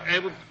 place.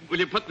 Chairman. Will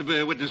you put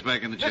the witness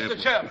back in the chair?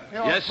 Mr. Chairman.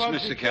 Yes,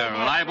 Mr. Carroll.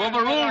 I've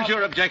overruled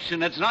your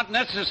objection. It's not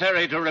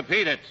necessary to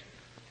repeat it.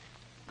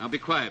 Now be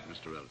quiet,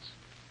 Mr. Reles.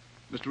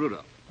 Mr.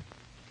 Rudolph,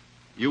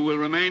 you will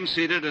remain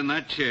seated in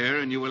that chair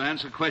and you will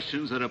answer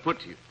questions that are put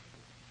to you.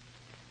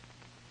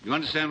 You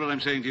understand what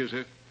I'm saying to you,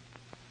 sir?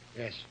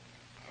 Yes.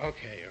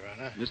 Okay, Your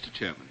Honor. Mr.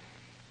 Chairman.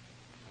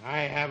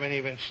 I haven't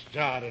even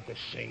started to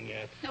sing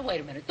yet. Now,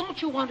 wait a minute.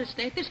 Don't you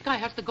understand? This guy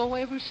has to go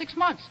away every 6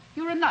 months.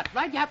 You're a nut,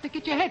 right? You have to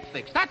get your head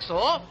fixed. That's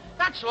all.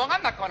 That's all.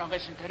 I'm not going to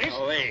listen to this.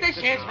 Oh, wait. This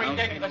here's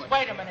ridiculous.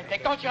 Wait a minute,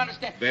 Dick. Don't you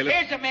understand? Bailiff.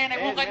 Here's a man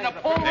that won't let in the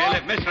pool.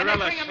 Bailiff, Mr. and they Reles.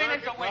 bring him in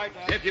as a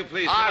witness. If you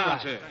please, All sit down,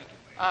 right. sir.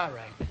 All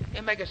right.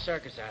 You make a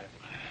circus out of it.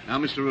 Now,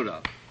 Mr.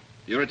 Rudolph,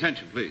 your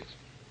attention, please.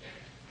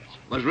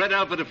 Was Red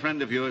Albert a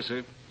friend of yours,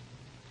 sir?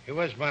 He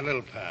was my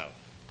little pal.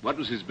 What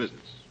was his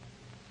business?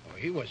 Oh,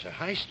 he was a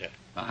heister.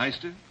 A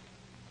heister?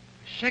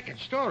 Second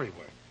story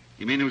work.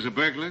 You mean he was a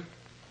burglar?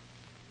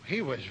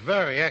 He was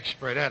very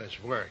expert at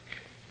his work.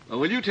 Well,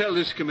 will you tell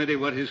this committee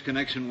what his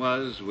connection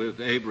was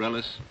with Abe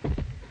Reles?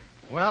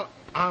 Well,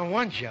 on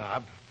one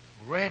job,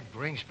 Red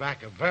brings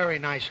back a very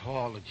nice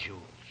haul of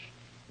jewels,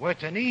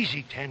 worth an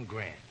easy 10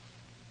 grand.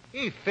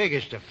 He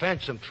figures to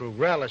fence them through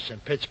Reles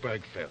and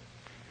Pittsburgh Phil.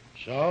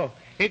 So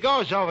he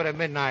goes over to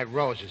Midnight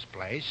Rose's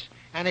place,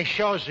 and he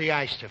shows the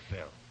ice to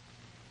Phil.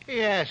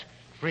 He asks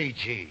 3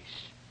 G's.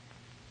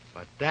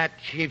 But that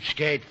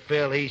cheapskate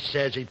Phil, he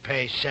says he'd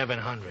pay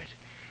 700.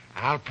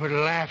 Alfred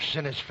laughs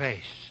in his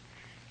face.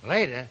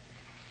 Later,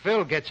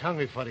 Phil gets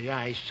hungry for the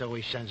ice, so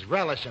he sends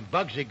Reles and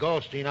Bugsy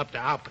Goldstein up to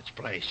Alfred's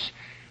place.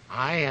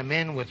 I am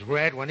in with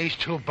Red when these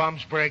 2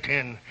 bums break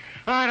in.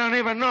 I don't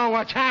even know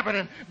what's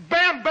happening.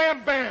 Bam,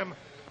 bam, bam.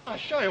 I'll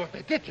show you what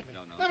they did to me.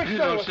 No. Let me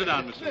show you what Sit they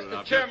down, did. Mr.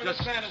 Rudolph. Chairman, Just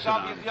this man is sit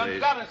down, obviously please.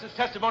 undone. His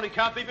testimony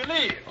can't be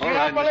believed. All You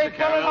right, don't believe Mr.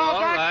 Carroll. bullet holes?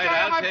 All right,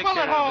 I'll I'll take take bullet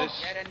care of holes.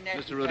 this. Get in there,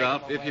 Mr.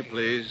 Rudolph, take him if you away.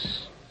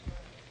 please.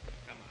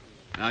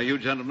 Now, you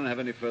gentlemen have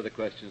any further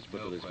questions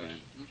put to this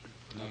man?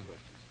 No questions.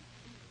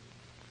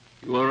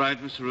 You all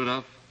right, Mr.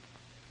 Rudolph?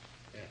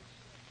 Yes.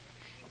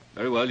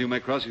 Very well. You may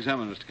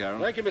cross-examine, Mr.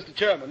 Carroll. Thank you, Mr.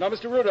 Chairman. Now,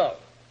 Mr. Rudolph,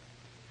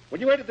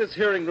 when you entered this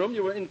hearing room,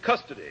 you were in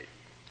custody.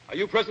 Are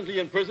you presently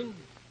in prison?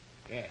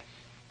 Yes.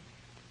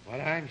 But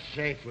I'm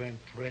safer in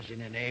prison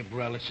than Abe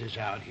Reles is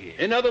out here.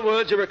 In other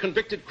words, you're a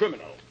convicted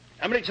criminal.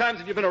 How many times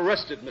have you been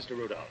arrested, Mr.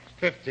 Rudolph?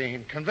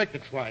 15,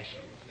 convicted twice.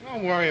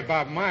 Don't worry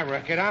about my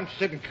record. I'm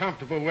sitting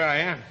comfortable where I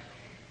am.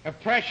 The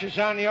pressure's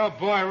on the old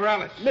boy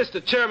Reles.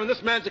 Mr. Chairman,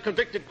 this man's a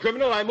convicted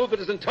criminal. I move that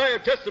his entire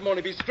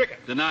testimony be stricken.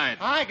 Denied.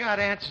 I got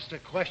answers to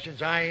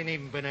questions I ain't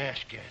even been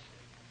asked yet.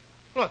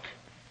 Look,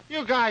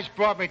 you guys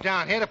brought me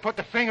down here to put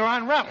the finger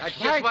on Reles, That's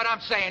right? just what I'm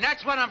saying.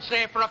 That's what I'm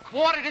saying. For a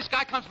quarter, this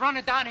guy comes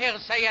running down here to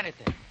say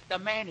anything. The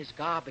man is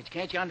garbage.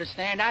 Can't you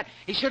understand that?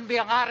 He shouldn't be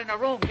allowed in the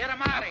room. Get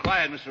him out of here.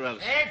 Quiet, Mr.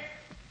 Reles. Abe,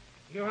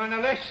 you're on the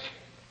list.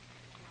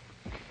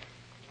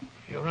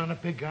 You're on the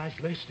big guy's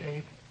list,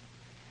 Abe.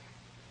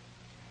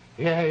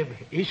 Yeah, Abe.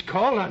 He's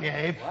called on you,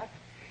 Abe. What?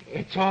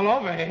 It's all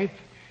over, Abe.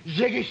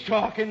 Ziggy's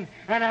talking,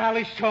 and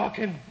Allie's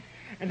talking,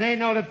 and they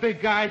know the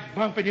big guy's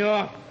bumping you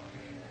off.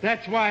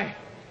 That's why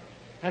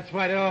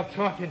they're all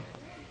talking.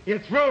 You're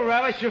through,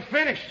 Reles. You're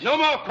finished. No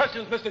more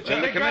questions, Mr. Well,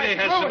 Chairman. the committee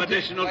has some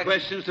additional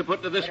questions to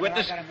put to this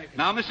witness.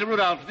 Now, Mr.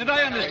 Rudolph, did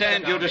I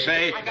understand you to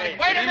say Wait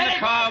a in minute. the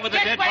car with the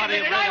Just dead wait a body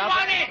of minute. Red I Albert?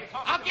 want it.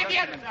 I'll give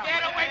you.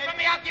 Get away from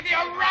me. I'll give you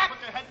a rap.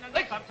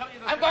 Listen,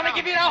 I'm going to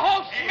give you the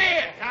whole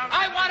smear.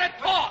 I want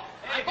to talk.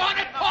 I'm going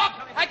to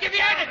talk. I give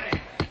you anything.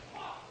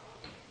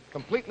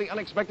 Completely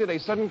unexpected, a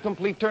sudden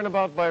complete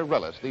turnabout by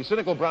Reles, the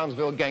cynical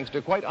Brownsville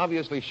gangster, quite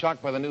obviously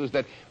shocked by the news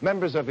that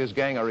members of his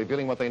gang are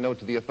revealing what they know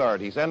to the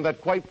authorities, and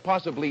that quite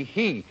possibly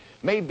he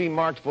may be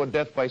marked for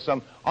death by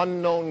some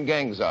unknown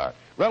gang czar.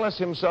 Reles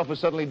himself is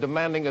suddenly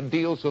demanding a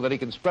deal so that he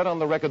can spread on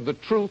the record the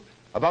truth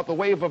about the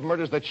wave of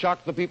murders that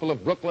shocked the people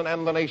of Brooklyn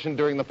and the nation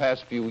during the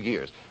past few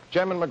years.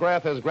 Chairman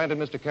McGrath has granted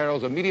Mr.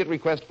 Carroll's immediate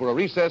request for a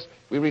recess.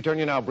 We return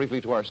you now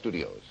briefly to our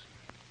studios.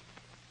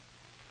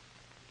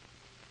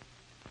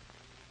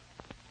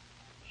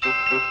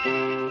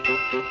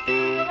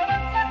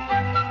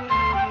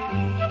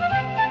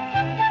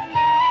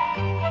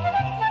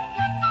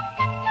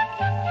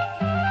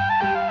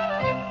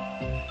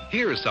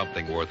 Here's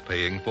something worth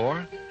paying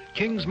for.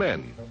 King's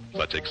Men,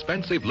 such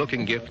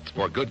expensive-looking gifts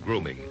for good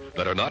grooming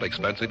that are not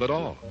expensive at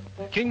all.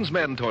 King's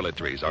Men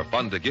toiletries are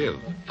fun to give,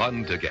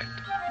 fun to get.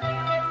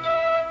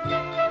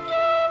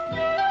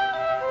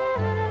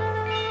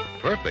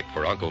 Perfect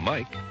for Uncle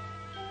Mike.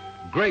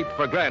 Great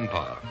for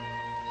Grandpa.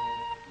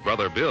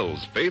 Brother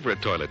Bill's favorite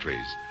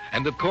toiletries.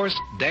 And of course,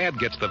 Dad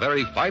gets the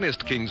very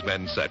finest King's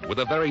Men set with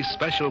a very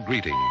special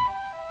greeting.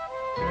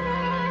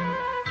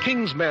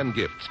 King's Men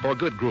gifts for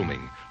good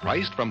grooming,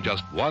 priced from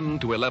just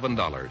 $1 to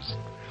 $11.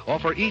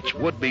 Offer each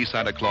would-be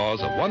Santa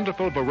Claus a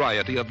wonderful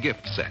variety of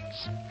gift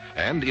sets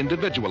and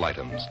individual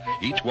items,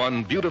 each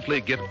one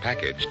beautifully gift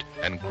packaged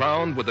and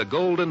crowned with a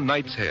golden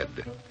knight's head.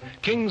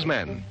 King's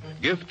Men,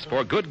 gifts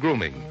for good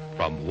grooming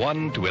from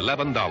 $1 to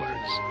 $11.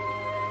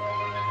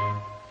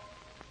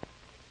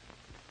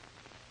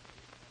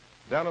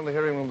 Down in the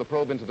hearing room, the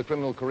probe into the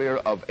criminal career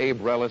of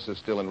Abe Reles is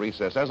still in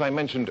recess. As I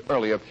mentioned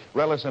earlier,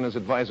 Reles and his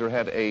advisor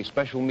had a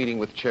special meeting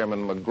with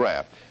Chairman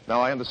McGrath.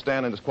 Now, I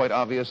understand, and it's quite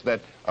obvious,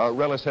 that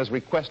Reles has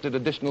requested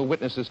additional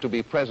witnesses to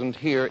be present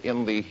here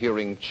in the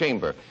hearing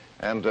chamber.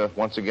 And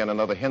once again,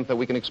 another hint that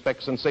we can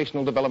expect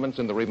sensational developments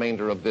in the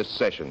remainder of this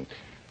session.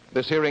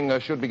 This hearing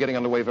should be getting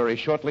underway very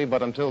shortly,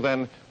 but until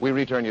then, we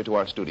return you to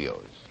our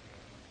studios.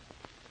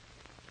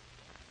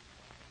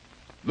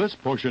 This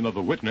portion of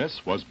The Witness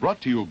was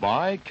brought to you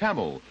by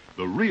Camel,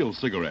 the real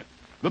cigarette.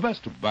 The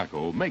best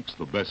tobacco makes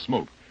the best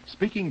smoke.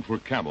 Speaking for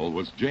Camel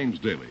was James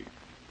Daly.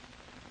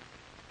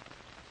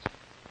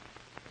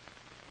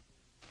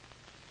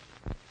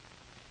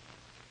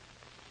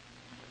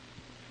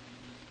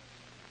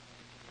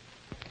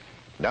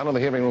 Down in the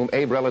hearing room,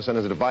 Abe Reles and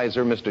his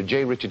advisor, Mr.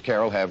 J. Richard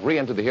Carroll, have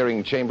re-entered the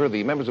hearing chamber.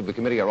 The members of the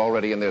committee are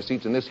already in their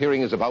seats, and this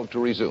hearing is about to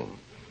resume.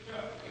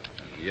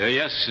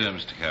 Yes,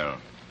 Mr. Carroll.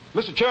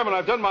 Mr. Chairman,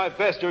 I've done my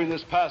best during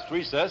this past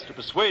recess to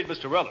persuade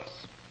Mr. Reles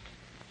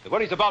that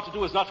what he's about to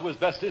do is not to his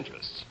best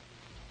interests.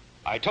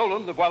 I told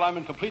him that while I'm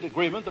in complete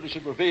agreement that he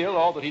should reveal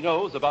all that he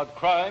knows about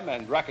crime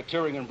and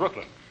racketeering in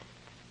Brooklyn,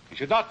 he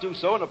should not do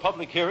so in a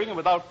public hearing and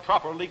without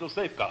proper legal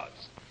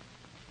safeguards.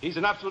 He's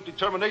in absolute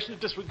determination to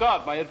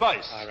disregard my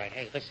advice. All right,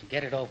 hey, listen,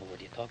 get it over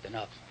with. You talked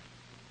enough.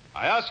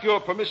 I ask your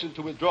permission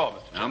to withdraw,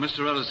 Mr. Now, Mr.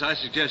 Reles, I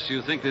suggest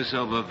you think this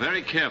over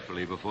very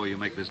carefully before you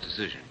make this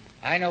decision.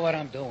 I know what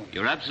I'm doing.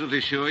 You're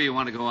absolutely sure you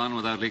want to go on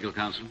without legal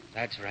counsel?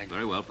 That's right.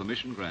 Very well.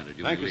 Permission granted.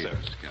 Thank you, may leave, sir.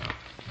 Mr. Carroll.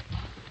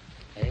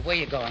 Hey, where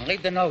you going?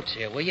 Leave the notes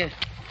here, will you?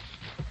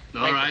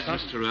 All right,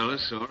 Mr.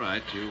 Reles. All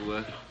right.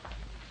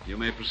 You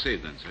may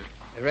proceed then, sir.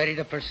 You're ready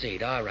to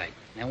proceed. All right.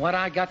 And what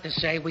I got to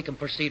say, we can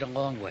proceed a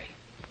long way.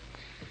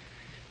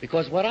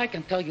 Because what I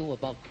can tell you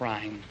about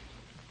crime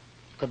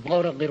could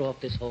blow the lid off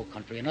this whole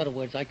country. In other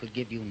words, I could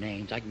give you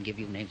names. I can give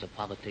you names of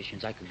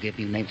politicians. I could give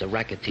you names of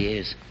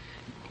racketeers,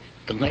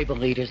 the labor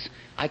leaders.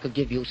 I could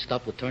give you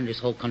stuff that would turn this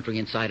whole country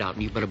inside out,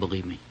 and you better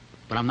believe me.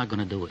 But I'm not going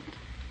to do it.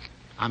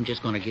 I'm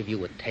just going to give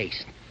you a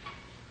taste.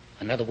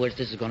 In other words,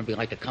 this is going to be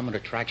like the coming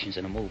attractions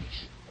in the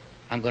movies.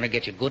 I'm going to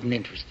get you good and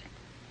interested.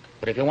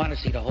 But if you want to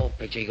see the whole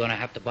picture, you're going to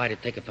have to buy the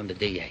ticket from the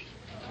DA.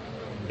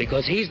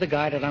 Because he's the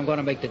guy that I'm going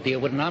to make the deal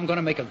with, and I'm going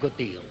to make a good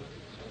deal.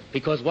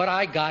 Because what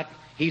I got,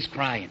 he's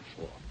crying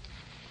for.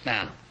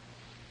 Now,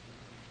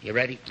 you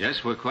ready?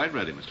 Yes, we're quite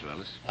ready, Mr.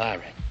 Reles. All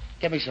right.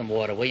 Get me some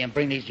water, will you? And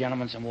bring these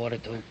gentlemen some water,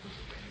 too.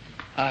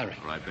 All right.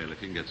 All right,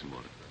 bailiff, you can get some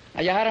water.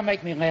 Now, you had to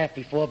make me laugh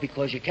before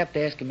because you kept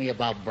asking me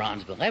about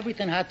Bronzeville.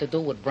 Everything had to do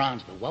with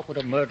Bronzeville. What were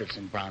the murders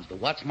in Bronzeville?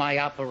 What's my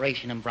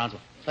operation in Bronzeville?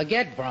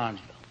 Forget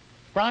Bronzeville.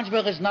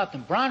 Bronzeville is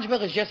nothing.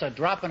 Bronzeville is just a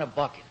drop in a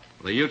bucket.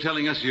 Well, are you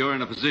telling us you're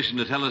in a position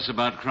to tell us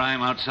about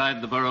crime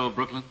outside the borough of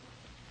Brooklyn?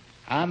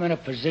 I'm in a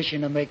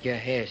position to make your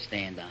hair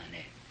stand on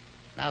end.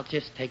 Now,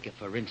 just take it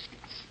for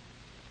instance.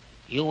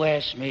 You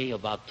asked me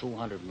about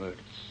 200 murders.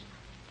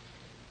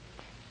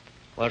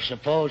 Well,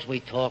 suppose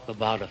we talk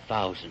about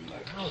 1,000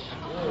 murders.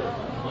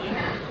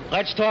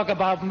 Let's talk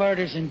about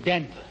murders in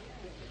Denver,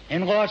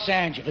 in Los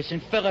Angeles,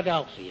 in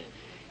Philadelphia,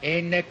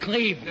 in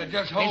Cleveland,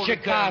 Just hold in it there a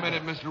Chicago.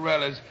 minute, Mr.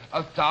 Reles.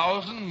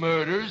 1,000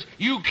 murders?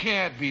 You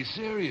can't be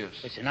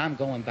serious. Listen, I'm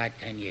going back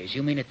 10 years.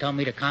 You mean to tell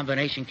me the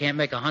combination can't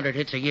make 100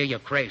 hits a year? You're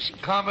crazy.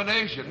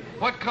 Combination?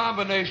 What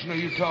combination are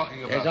you talking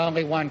about? There's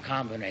only one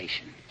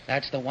combination.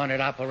 That's the one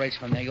that operates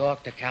from New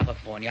York to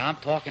California. I'm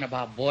talking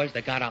about boys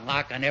that got a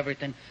lock on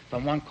everything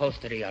from one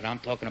coast to the other. I'm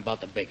talking about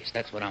the biggest.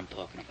 That's what I'm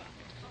talking about.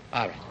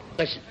 All right.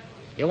 Listen,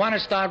 you want to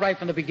start right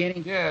from the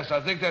beginning? Yes,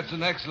 I think that's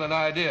an excellent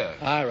idea.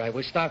 All right,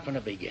 we'll start from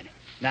the beginning.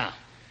 Now,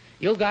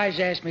 you guys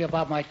asked me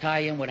about my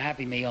tie-in with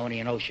Happy Meone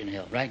in Ocean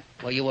Hill, right?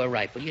 Well, you were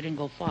right, but you didn't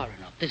go far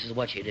enough. This is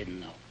what you didn't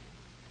know.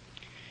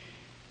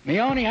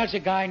 Meone has a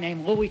guy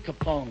named Louis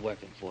Capone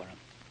working for him.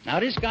 Now,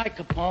 this guy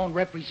Capone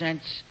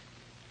represents...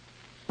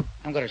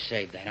 I'm going to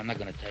save that. I'm not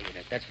going to tell you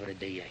that. That's for the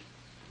DA.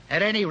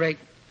 At any rate,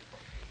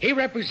 he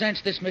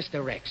represents this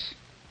Mr. X.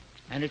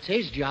 And it's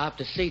his job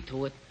to see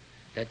to it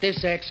that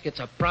this X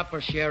gets a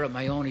proper share of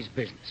Meone's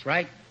business,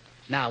 right?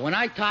 Now, when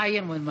I tie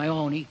in with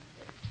Meone,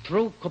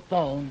 through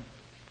Capone,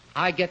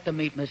 I get to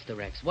meet Mr.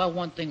 X. Well,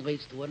 one thing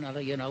leads to another.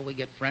 You know, we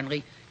get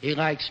friendly. He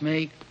likes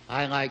me.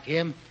 I like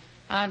him.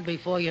 And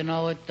before you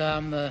know it,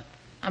 I'm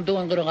I'm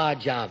doing little odd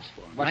jobs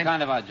for him. What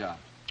kind of odd job?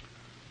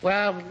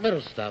 Well,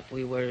 little stuff.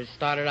 We were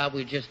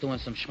just doing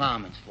some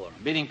schlarmans for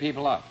him. Beating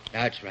people up.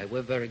 That's right.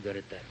 We're very good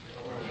at that.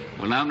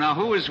 Well, now,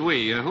 who is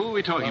we? Who are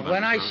we talking about?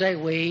 When I say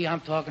we, I'm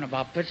talking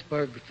about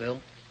Pittsburgh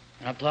Phil,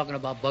 and I'm talking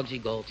about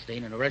Bugsy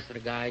Goldstein and the rest of the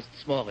guys,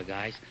 the smaller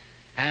guys.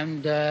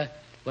 And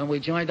when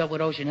we joined up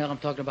with Ocean Hill, I'm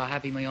talking about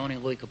Happy Mayoni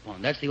and Louis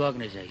Capone. That's the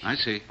organization. I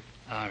see.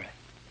 All right.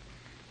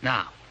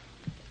 Now,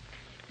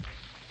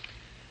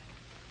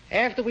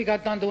 after we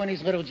got done doing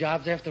these little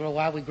jobs, after a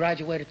while, we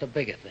graduated to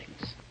bigger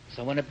things.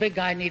 So when a big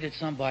guy needed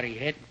somebody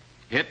hit...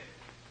 Hit?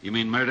 You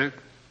mean murder?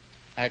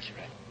 That's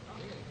right.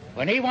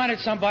 When he wanted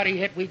somebody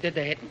hit, we did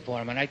the hitting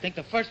for him. And I think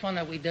the first one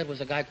that we did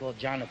was a guy called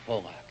John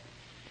Polak.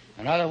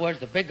 In other words,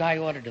 the big guy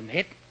ordered him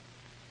hit,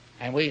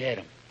 and we hit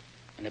him.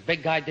 And the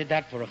big guy did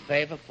that for a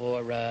favor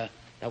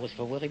that was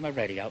for Willie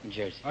Moretti out in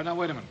Jersey. All right, now,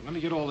 wait a minute. Let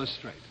me get all this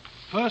straight.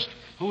 First,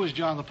 who is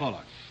John the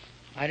Pollock?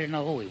 I didn't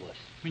know who he was.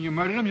 I mean, you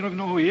murdered him? You don't even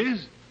know who he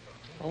is?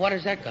 Well, what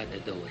has that got to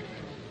do with it?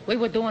 We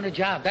were doing a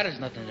job. That has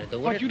nothing to do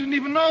with it. But you didn't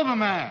even know the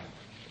man.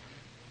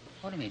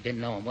 What do you mean,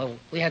 didn't know him? Well,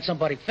 we had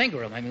somebody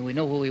finger him. I mean, we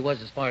knew who he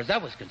was as far as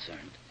that was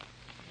concerned.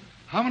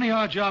 How many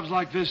odd jobs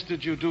like this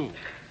did you do?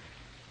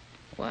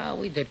 Well,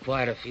 we did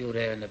quite a few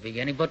there in the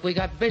beginning, but we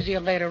got busier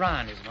later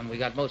on is when we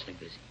got mostly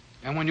busy.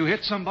 And when you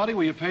hit somebody,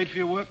 were you paid for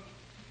your work?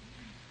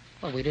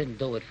 Well, we didn't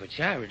do it for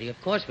charity. Of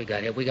course we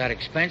got hit. We got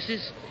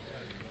expenses.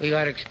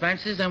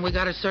 And we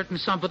got a certain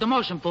sum. But the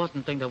most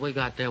important thing that we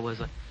got there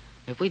was,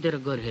 if we did a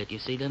good hit, you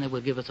see, then they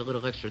would give us a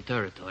little extra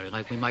territory.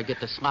 Like we might get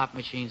the slot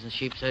machines in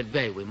Sheepshead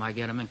Bay. We might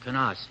get them in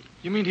Canarsie.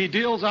 You mean he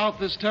deals out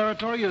this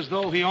territory as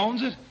though he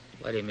owns it?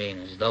 What do you mean,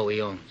 as though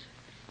he owns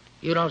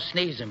it? You don't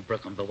sneeze in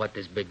Brooklyn but what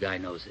this big guy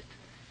knows it.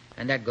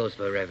 And that goes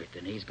for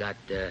everything. He's got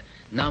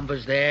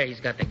numbers there.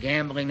 He's got the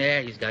gambling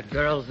there. He's got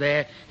girls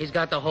there. He's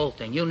got the whole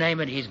thing. You name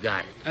it, he's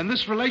got it. And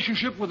this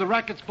relationship with the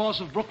rackets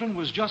boss of Brooklyn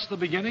was just the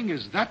beginning?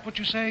 Is that what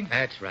you're saying?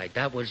 That's right.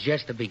 That was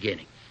just the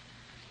beginning.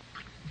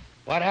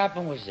 What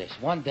happened was this.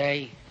 One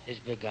day, this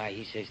big guy,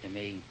 he says to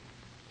me,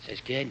 says,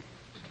 kid,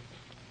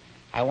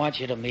 I want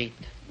you to meet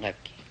Lepke.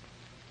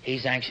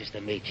 He's anxious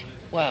to meet you.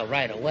 Well,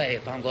 right away,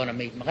 if I'm going to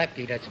meet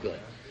Lepke, that's good.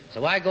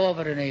 So I go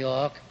over to New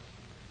York.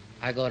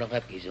 I go to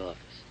Lepke's office.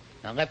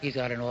 Now, Lepke's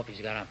got an office.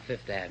 He's got on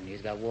Fifth Avenue.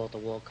 He's got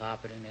wall-to-wall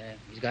carpet in there.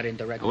 He's got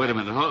indirect... Wait a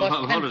minute. Hold it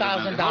a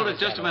minute. Hold it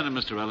just a minute,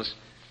 office. Mr. Reles.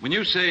 When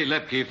you say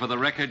Lepke, for the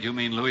record, you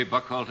mean Louis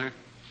Buckhalter?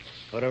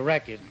 For the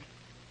record,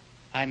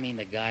 I mean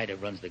the guy that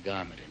runs the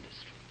garment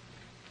industry.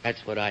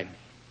 That's what I mean.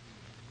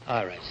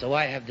 All right, so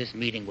I have this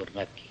meeting with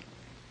Lepke.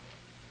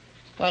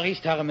 Well, he's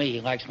telling me he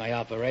likes my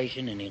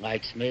operation and he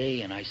likes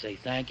me, and I say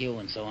thank you,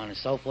 and so on and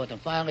so forth. And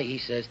finally he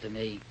says to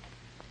me,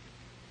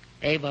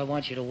 Abe, I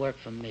want you to work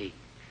for me.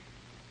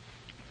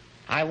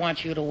 I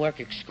want you to work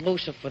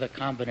exclusive for the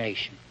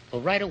combination.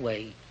 Well, right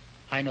away,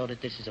 I know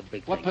that this is a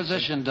big What thing.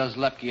 position does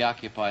Lepke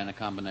occupy in the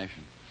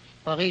combination?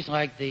 Well, he's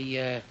like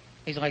the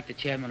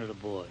chairman of the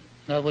board.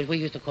 In other words, we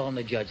used to call him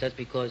the judge. That's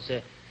because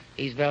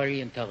he's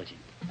very intelligent.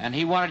 And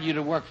he wanted you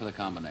to work for the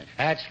combination?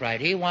 That's right.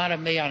 He wanted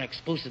me on an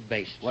exclusive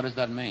basis. What does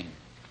that mean?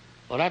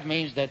 Well, that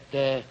means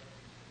that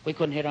we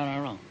couldn't hit on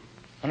our own.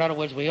 In other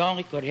words, we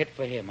only could hit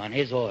for him on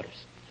his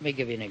orders. Let me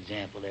give you an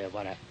example there of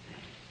what happened.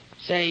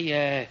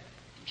 Say,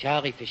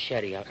 Charlie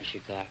Fischetti out in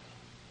Chicago,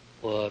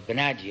 or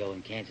Benaggio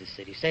in Kansas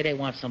City. Say they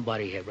want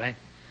somebody here, right?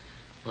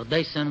 Well,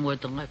 they send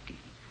word to Lepke.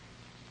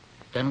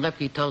 Then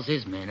Lepke tells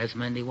his man, that's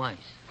Mendy Weiss.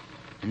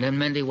 And then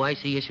Mendy Weiss,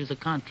 he issues a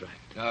contract.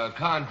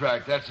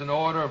 Contract, that's an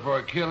order for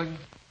a killing?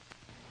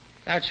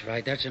 That's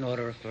right, that's an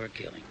order for a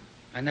killing.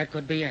 And that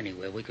could be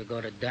anywhere. We could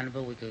go to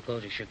Denver, we could go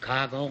to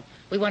Chicago.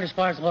 We went as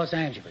far as Los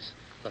Angeles,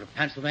 go to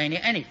Pennsylvania,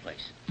 any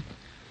place.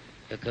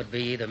 It could be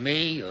either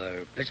me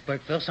or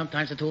Pittsburgh Phil,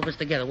 sometimes the two of us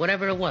together,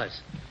 whatever it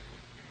was.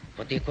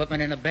 Put the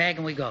equipment in a bag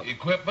and we go.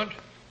 Equipment?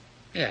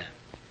 Yeah.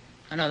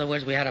 In other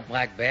words, we had a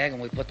black bag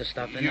and we put the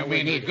stuff in there we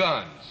needed. You mean the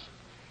guns?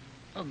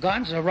 Well,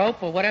 guns, a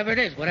rope, or whatever it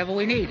is, whatever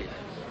we needed.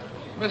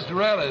 Mr.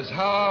 Reles,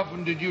 how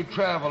often did you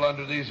travel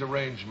under these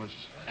arrangements?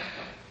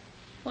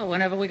 Well,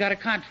 whenever we got a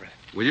contract.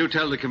 Will you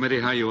tell the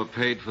committee how you were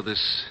paid for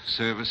this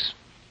service?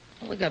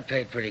 Well, we got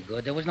paid pretty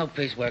good. There was no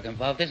piecework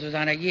involved. This was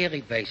on a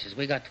yearly basis.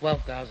 We got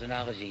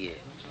 $12,000 a year.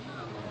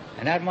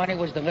 And that money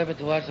was delivered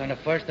to us on the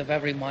first of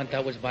every month.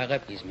 That was by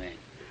Lepke's man.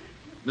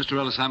 Mr.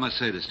 Reles, I must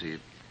say this to you.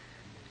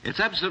 It's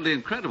absolutely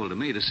incredible to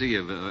me to see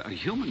a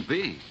human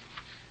being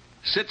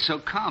sit so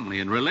calmly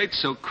and relate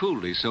so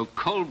coolly, so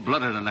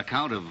cold-blooded an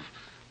account of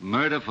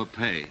murder for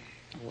pay.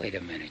 Wait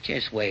a minute.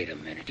 Just wait a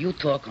minute. You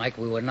talk like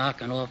we were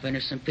knocking off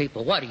innocent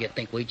people. What do you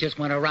think? We just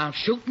went around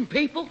shooting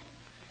people?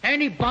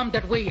 Any bum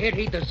that we hit,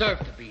 he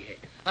deserved to be hit.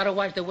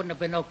 Otherwise, there wouldn't have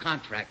been no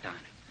contract on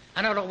him.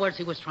 In other words,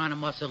 he was trying to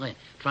muscle in,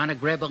 trying to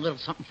grab a little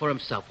something for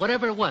himself,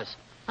 whatever it was.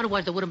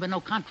 Otherwise, there would have been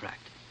no contract.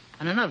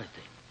 And another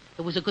thing,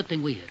 it was a good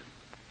thing we hit him.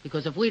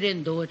 Because if we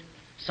didn't do it,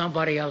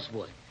 somebody else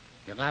would.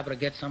 You're liable to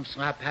get some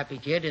slap-happy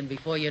kid, and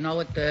before you know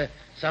it,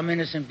 some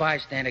innocent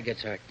bystander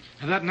gets hurt.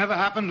 And that never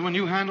happened when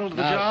you handled the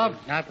job?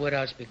 Not with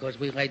us, because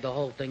we laid the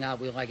whole thing out.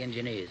 We were like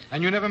engineers.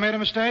 And you never made a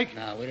mistake?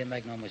 No, we didn't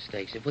make no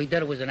mistakes. If we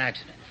did, it was an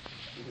accident.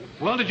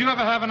 Well, did you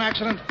ever have an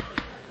accident?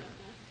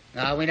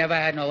 No, we never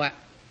had no...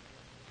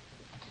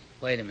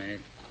 Wait a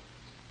minute.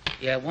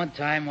 Yeah, one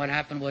time what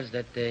happened was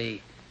that the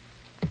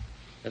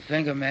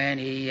finger man,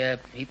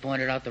 he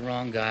pointed out the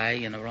wrong guy,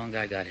 and the wrong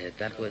guy got hit.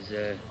 That was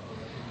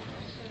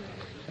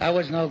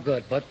no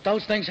good. But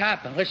those things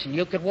happen. Listen,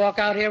 you could walk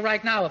out here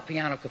right now, a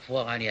piano could fall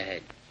on your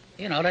head.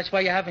 You know, that's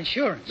why you have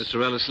insurance. Mr.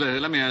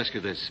 Reles, let me ask you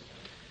this.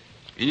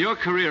 In your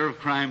career of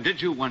crime,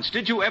 did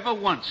you ever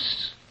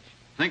once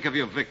think of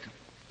your victim?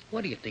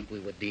 What do you think we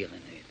were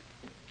dealing with?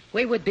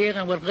 We were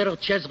dealing with little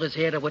chiselers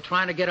here that were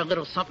trying to get a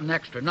little something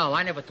extra. No,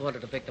 I never thought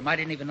of the victim. I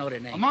didn't even know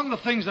their name. Among the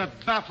things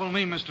that baffle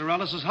me, Mr.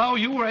 Reles, is how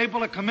you were able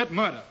to commit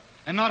murder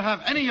and not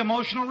have any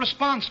emotional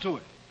response to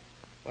it.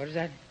 What is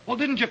that? Well,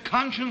 didn't your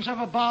conscience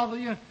ever bother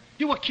you?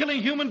 You were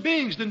killing human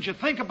beings. Didn't you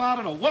think about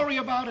it or worry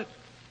about it?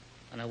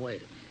 Oh, now,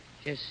 wait a minute.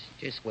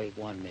 Just wait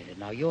 1 minute.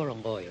 Now, you're a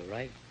lawyer,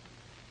 right?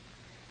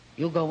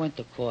 You go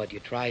into court, you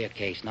try a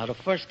case. Now, the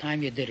first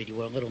time you did it, you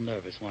were a little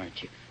nervous,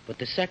 weren't you? But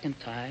the second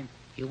time,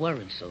 you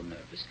weren't so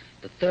nervous.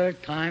 The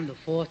third time, the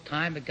fourth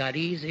time, it got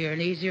easier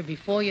and easier.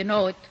 Before you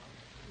know it,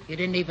 you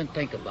didn't even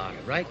think about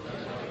it, right?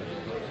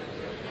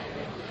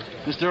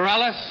 Mr.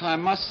 Reles, I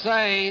must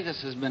say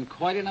this has been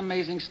quite an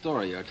amazing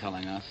story you're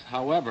telling us.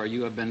 However,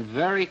 you have been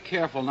very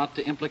careful not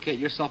to implicate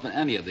yourself in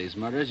any of these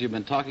murders. You've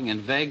been talking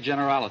in vague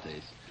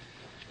generalities.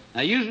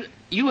 Now,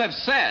 you have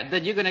said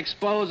that you can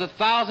expose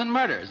 1,000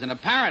 murders, and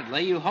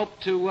apparently you hope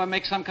to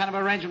make some kind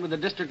of arrangement with the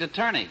district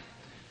attorney.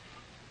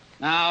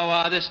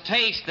 Now, this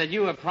taste that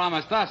you have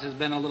promised us has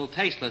been a little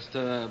tasteless,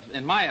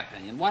 in my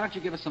opinion. Why don't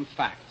you give us some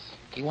facts?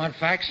 You want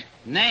facts?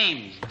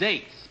 Names,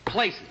 dates,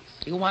 places.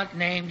 You want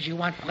names, you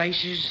want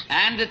places?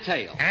 And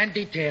details. And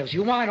details.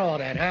 You want all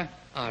that, huh?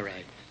 All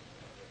right.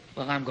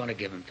 Well, I'm going to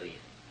give them to you.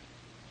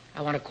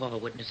 I want to call a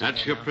witness.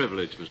 That's your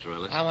privilege, Mr.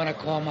 Reles. I want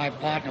to call my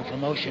partner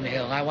from Ocean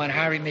Hill. I want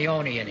Harry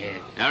Maione in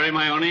here. Harry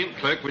Maione.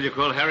 Clerk, will you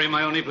call Harry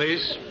Maione,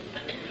 please?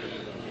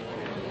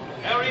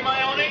 Harry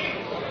Maione.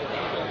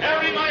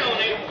 Harry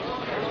Maione.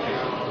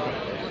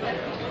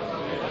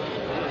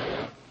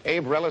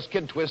 Abe Reles,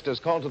 Kid Twist, has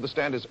called to the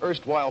stand his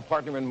erstwhile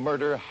partner in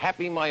murder,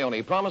 Happy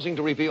Maione, promising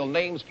to reveal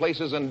names,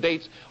 places, and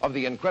dates of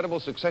the incredible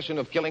succession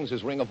of killings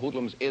his ring of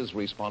hoodlums is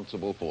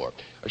responsible for.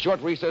 A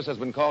short recess has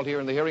been called here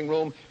in the hearing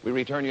room. We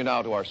return you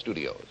now to our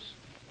studios.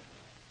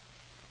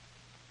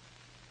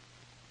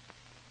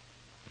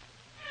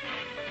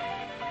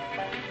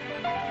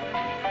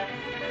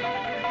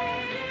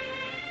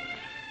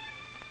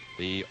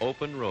 The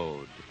open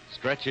road,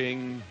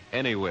 stretching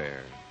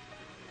anywhere.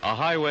 A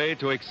highway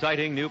to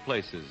exciting new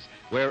places,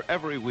 where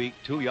every week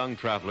 2 young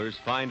travelers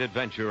find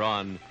adventure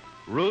on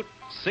Route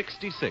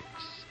 66.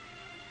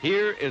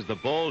 Here is the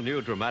bold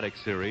new dramatic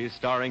series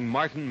starring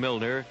Martin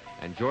Milner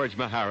and George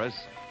Maharis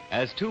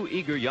as 2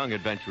 eager young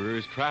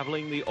adventurers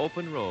traveling the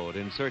open road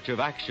in search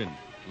of action,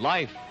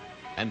 life,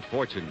 and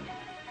fortune.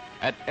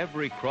 At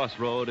every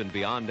crossroad and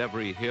beyond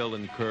every hill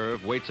and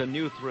curve waits a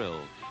new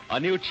thrill, a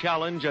new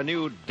challenge, a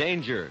new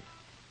danger.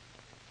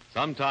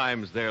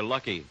 Sometimes they're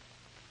lucky.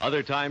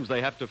 Other times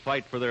they have to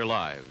fight for their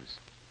lives.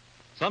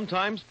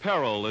 Sometimes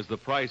peril is the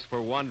price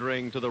for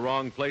wandering to the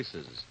wrong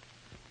places.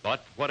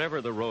 But whatever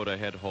the road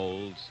ahead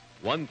holds,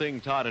 one thing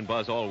Todd and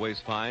Buzz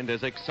always find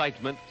is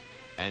excitement,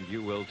 and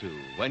you will too,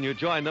 when you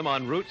join them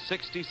on Route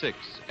 66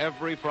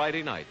 every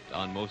Friday night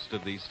on most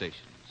of these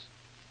stations.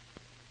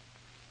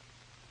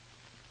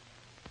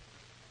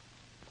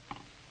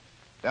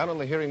 Down in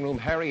the hearing room,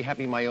 Harry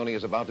Happy Maione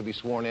is about to be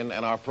sworn in,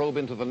 and our probe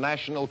into the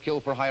National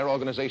Kill-for-Hire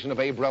organization of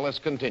Abe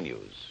Reles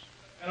continues.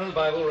 And the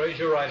Bible, raise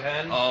your right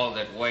hand. Oh,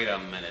 wait a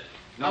minute.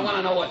 No, I want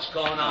to know what's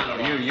going on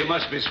around You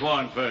must be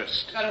sworn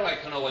first. I got a right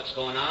to know what's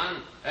going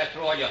on.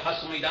 After all, you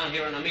hustled me down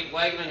here in a meat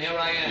wagon, and here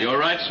I am. Your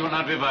rights will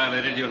not be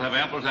violated. You'll have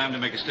ample time to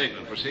make a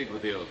statement. Proceed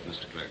with the oath,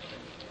 Mr. Clerk.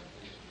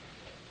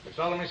 You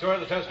solemnly swear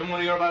the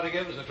testimony you're about to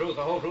give is the truth,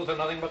 the whole truth, and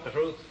nothing but the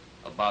truth?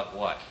 About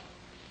what?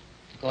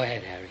 Go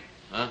ahead, Harry.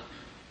 Huh?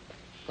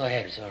 Go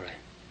ahead, it's all right.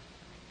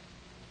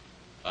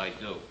 I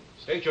do.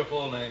 State your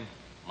full name.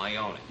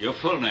 Maione. Your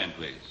full name,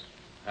 please.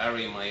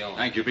 Harry Maione.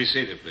 Thank you. Be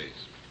seated, please.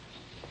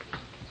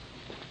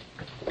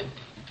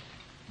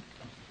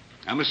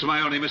 Now, Mr.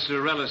 Maione,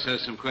 Mr. Reles has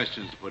some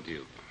questions to put to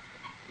you.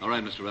 All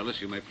right, Mr. Reles,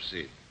 you may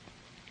proceed.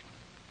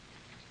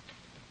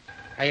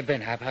 How you been,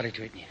 Hap? How they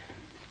treating you?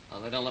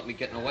 Well, they don't let me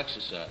get no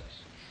exercise.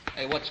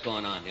 Hey, what's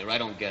going on here? I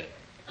don't get it.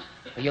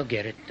 Well, you'll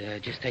get it.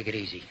 Just take it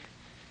easy.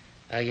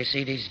 You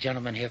see, these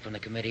gentlemen here from the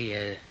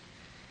committee,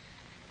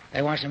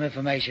 they want some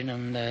information,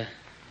 and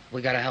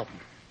we got to help them.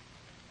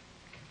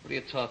 What are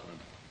you talking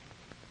about?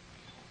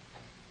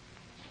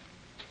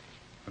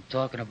 I'm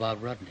talking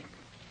about Rudnick.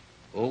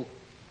 Who?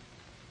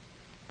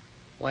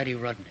 Whitey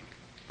Rudnick.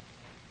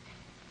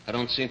 I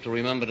don't seem to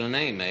remember the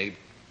name, Abe.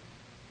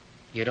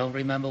 You don't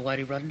remember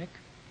Whitey Rudnick?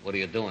 What are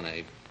you doing,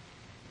 Abe?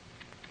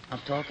 I'm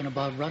talking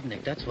about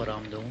Rudnick. That's what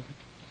I'm doing.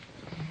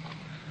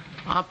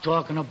 I'm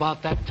talking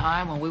about that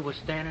time when we were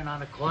standing on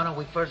the corner.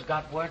 We first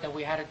got word that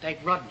we had to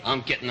take Rudnick.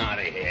 I'm getting out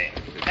of here.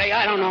 Hey,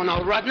 I don't know no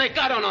Rudnick.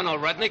 I don't know no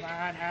Rudnick. Come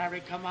on,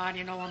 Harry. Come on.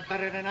 You know him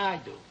better than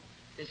I do.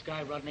 This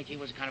guy, Rudnick, he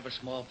was kind of a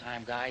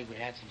small-time guy. We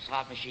had some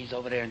slot machines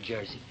over there in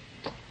Jersey.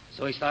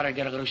 So he started to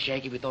get a little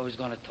shaky. We thought he was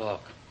going to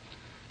talk.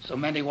 So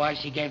Mendy-wise,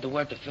 he gave the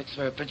word to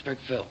Pittsburgh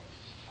Phil.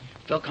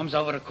 Phil comes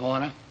over the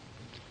corner.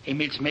 He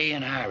meets me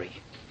and Harry.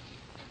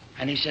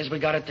 And he says, we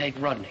got to take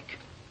Rudnick.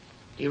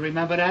 Do you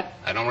remember that?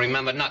 I don't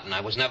remember nothing.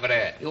 I was never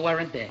there. You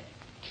weren't there.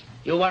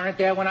 You weren't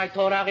there when I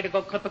told Harry to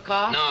go clip a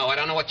car? No, I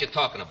don't know what you're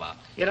talking about.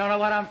 You don't know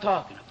what I'm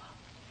talking about.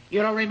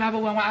 You don't remember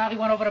when Harry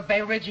went over to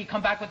Bay Ridge, he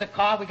come back with the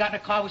car, we got in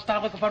the car, we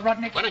started looking for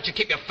Rudnick? Why don't you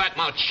keep your fat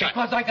mouth shut?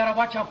 Because I gotta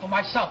watch out for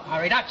myself,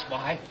 Harry, that's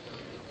why.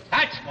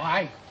 That's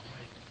why.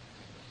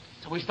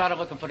 So we started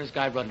looking for this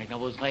guy Rudnick. Now,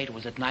 it was late, it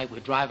was at night, we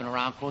were driving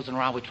around, cruising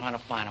around, we were trying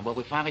to find him. Well,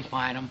 we finally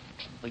find him,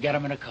 we get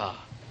him in a car.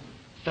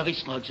 Philly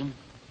slugs him,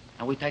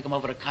 and we take him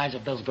over to Kaiser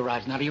Bill's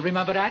garage. Now, do you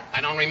remember that?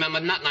 I don't remember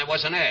nothing. I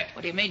wasn't there.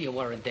 What do you mean you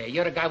weren't there?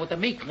 You're the guy with the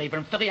meat cleaver,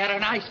 and Philly had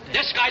an ice pick.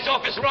 This guy's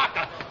off his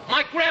rocker.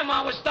 My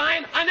grandma was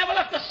dying. I never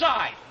left the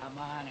side. Come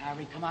on,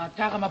 Harry, come on.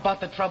 Tell him about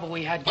the trouble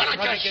we had. Why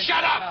don't you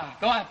shut up?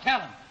 Go on, tell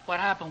him. What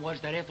happened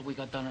was that after we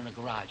got done in the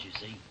garage, you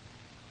see,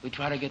 we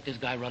tried to get this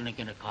guy Rudnick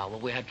in the car.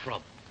 Well, we had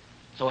trouble.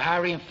 So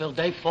Harry and Phil,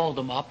 they fold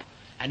him up,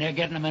 and they're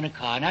getting him in the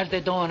car. And as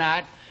they're doing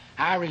that,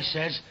 Harry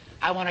says,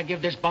 I want to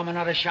give this bum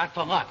another shot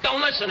for luck.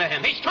 Don't listen to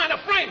him. He's trying to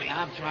frame me.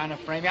 I'm trying to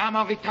frame you. I'm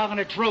only telling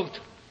the truth.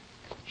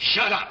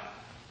 Shut up.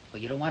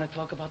 Well, you don't want to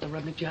talk about the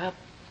Rudnick job?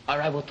 All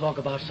right, we'll talk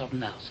about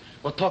something else.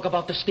 We'll talk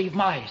about the Steve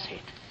Myers hit.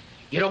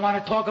 You don't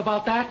want to talk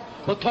about that?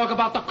 We'll talk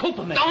about the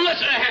Cooperman. Don't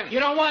listen to him. You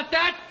don't want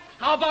that?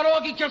 How about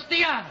Augie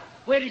Giustiano?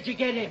 Where did you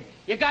get him?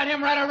 You got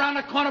him right around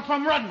the corner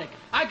from Rudnick.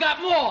 I got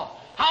more.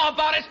 How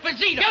about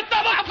Esposito? You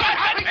double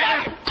crossed me!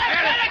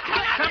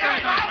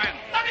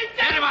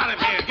 Get him out of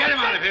here. Get him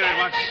out of here at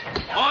once.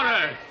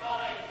 Order.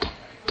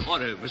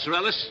 Order. Mr.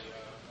 Ellis,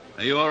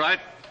 are you all right?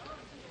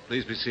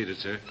 Please be seated,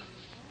 sir.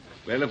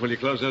 Bailiff, will you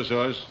close those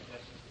doors?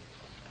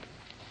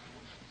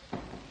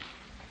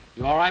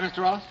 You all right, Mr.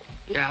 Ellis?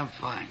 Yeah, I'm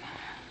fine.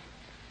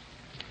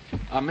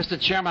 Mr.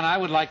 Chairman, I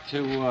would like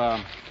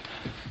to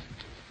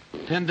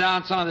pin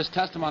down some of this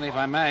testimony, if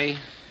I may.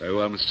 Very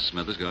well, Mr.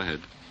 Smithers. Go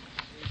ahead.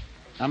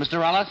 Now,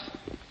 Mr. Ellis?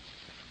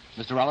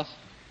 Mr. Ellis?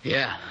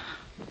 Yeah.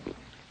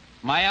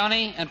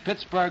 Maione and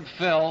Pittsburgh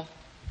Phil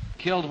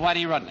killed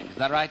Whitey Rudnick. Is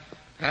that right?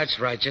 That's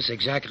right, just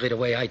exactly the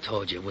way I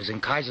told you. It was in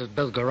Kaiser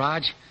Bill's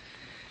garage,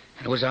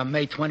 and it was on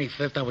May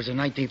 25th. That was in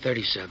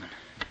 1937.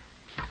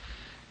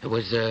 It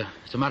was,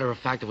 as a matter of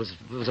fact, it was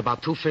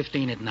about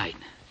 2:15 at night.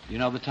 You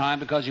know the time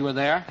because you were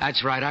there?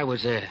 That's right, I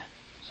was there.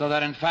 So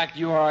that, in fact,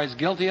 you are as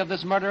guilty of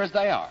this murder as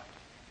they are?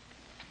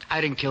 I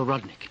didn't kill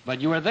Rudnick.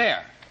 But you were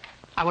there?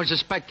 I was a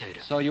spectator.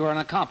 So you were an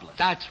accomplice?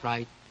 That's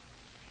right.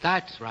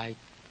 That's right.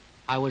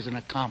 I was an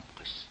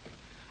accomplice.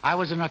 I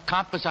was an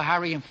accomplice of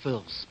Harry and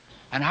Phil's.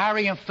 And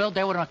Harry and Phil,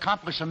 they were an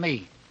accomplice of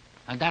me.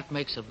 And that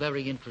makes a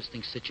very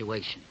interesting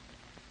situation.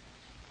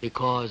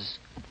 Because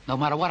no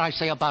matter what I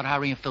say about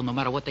Harry and Phil, no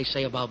matter what they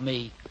say about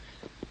me,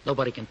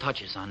 nobody can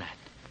touch us on that.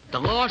 The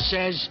law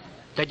says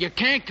that you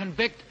can't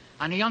convict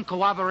on the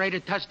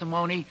uncorroborated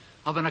testimony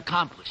of an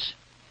accomplice.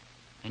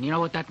 And you know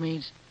what that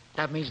means?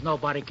 That means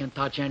nobody can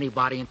touch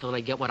anybody until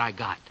they get what I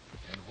got.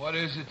 And what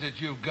is it that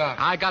you've got?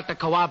 I got the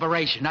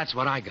corroboration. That's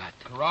what I got.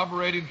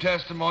 Corroborating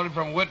testimony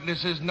from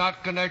witnesses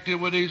not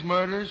connected with these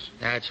murders?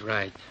 That's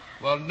right.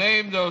 Well,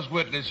 name those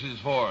witnesses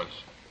for us.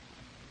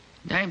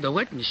 Name the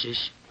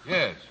witnesses?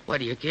 Yes.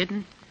 What, are you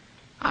kidding?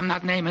 I'm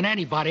not naming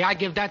anybody. I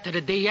give that to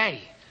the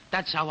DA.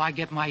 That's how I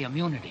get my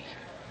immunity.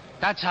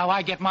 That's how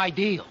I get my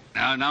deal.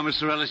 Now,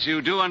 Mr. Ellis,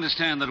 you do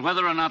understand that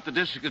whether or not the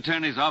district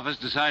attorney's office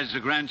decides to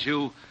grant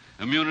you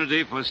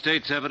immunity for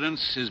state's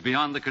evidence is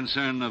beyond the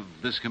concern of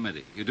this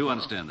committee. You do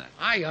understand that?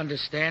 I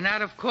understand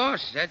that, of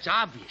course. That's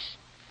obvious.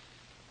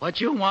 What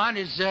you want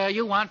is,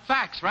 you want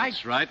facts, right?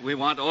 That's right. We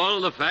want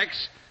all the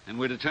facts, and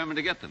we're determined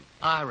to get them.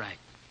 All right.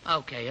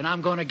 Okay, and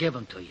I'm going to give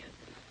them to you.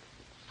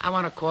 I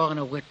want to call in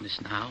a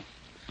witness now.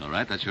 All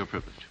right, that's your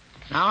privilege.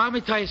 Now, let me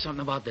tell you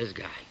something about this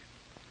guy.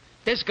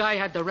 This guy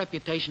had the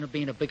reputation of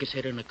being the biggest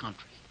hitter in the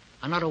country.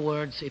 In other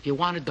words, if you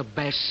wanted the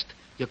best,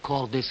 you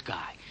called this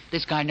guy.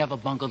 This guy never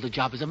bungled a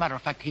job. As a matter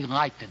of fact, he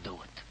liked to do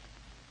it.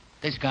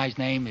 This guy's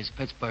name is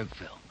Pittsburgh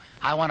Phil.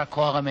 I want to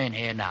call him in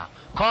here now.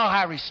 Call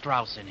Harry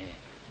Strauss in here.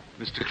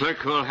 Mr. Clerk,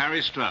 call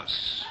Harry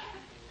Strauss.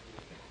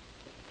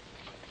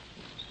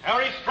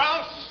 Harry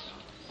Strauss!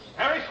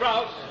 Harry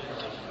Strauss!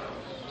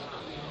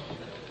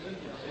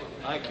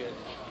 Hi, kid.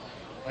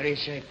 What do you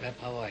say, Pep?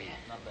 How are you?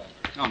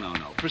 Oh, no.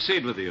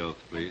 Proceed with the oath,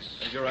 please.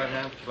 Raise your right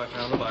hand. Put your left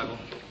hand on the Bible.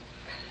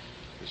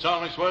 You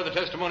solemnly swear the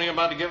testimony you're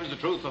about to give is the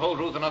truth, the whole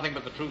truth, and nothing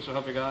but the truth, so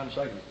help you God.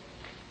 Second.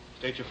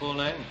 State your full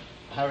name.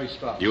 Harry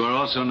Strauss. You are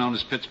also known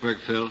as Pittsburgh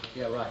Phil.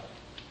 Yeah, right.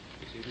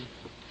 Be seated.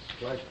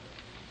 Pleasure.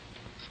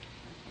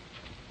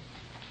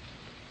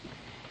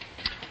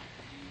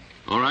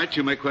 All right,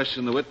 you may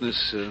question the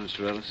witness,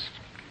 Mr. Ellis.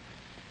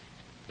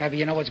 Peppy,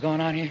 you know what's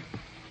going on here?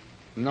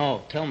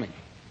 No, tell me.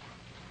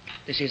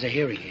 This is a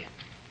hearing here.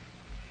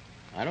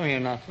 I don't hear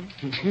nothing.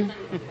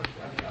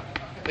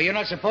 But you're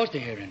not supposed to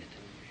hear anything.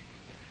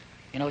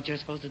 You know what you're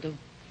supposed to do?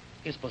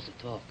 You're supposed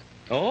to talk.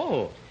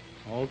 Oh.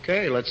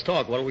 Okay, let's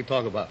talk. What do we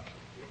talk about?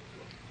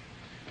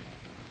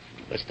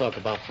 Let's talk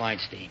about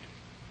Feinstein.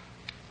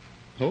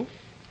 Who?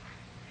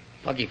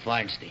 Puggy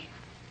Feinstein.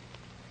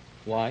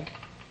 Why?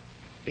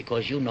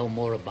 Because you know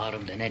more about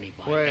him than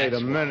anybody. Wait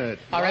That's a why. minute.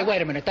 All right,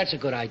 wait a minute. That's a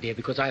good idea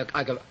because I'm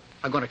going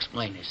to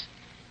explain this.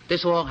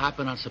 This all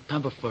happened on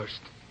September 1st,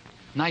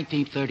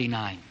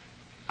 1939.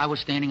 I was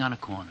standing on a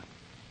corner.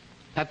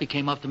 Peppy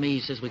came up to me. He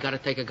says, we got to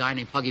take a guy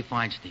named Puggy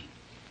Feinstein.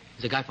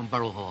 He's a guy from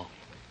Borough Hall.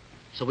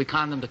 So we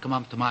conned him to come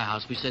up to my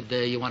house. We said,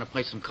 you want to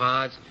play some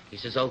cards? He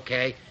says,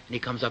 okay. And he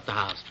comes up the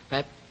house.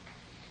 Pep,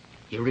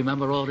 you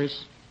remember all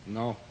this?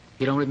 No.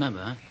 You don't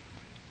remember, huh?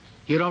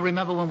 You don't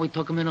remember when we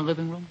took him in the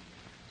living room?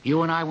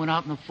 You and I went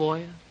out in the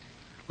foyer.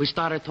 We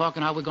started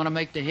talking how we're going to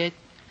make the hit.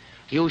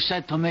 You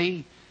said to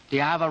me, do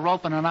you have a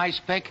rope and an ice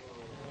pick?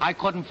 I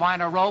couldn't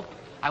find a rope.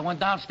 I went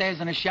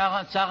downstairs in the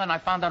cellar and I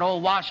found that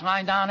old wash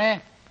line down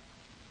there.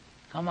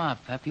 Come on,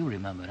 Pep, you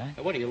remember that.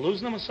 Hey, what, are you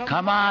losing them or something?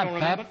 Come I on, don't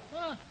Pep.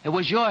 remember. It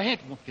was your hit.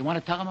 You want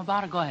to tell him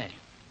about it? Go ahead.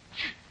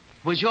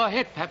 It was your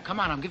hit, Pep. Come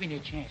on, I'm giving you a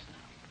chance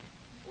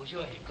now. It was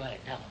your hit. Go ahead,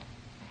 tell him.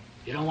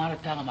 You don't want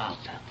to tell him, I'll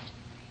tell him.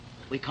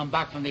 We come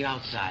back from the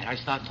outside. I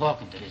start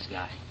talking to this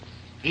guy.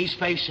 He's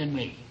facing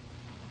me.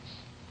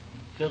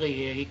 Philly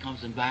here, he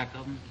comes in back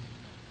of him.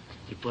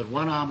 He put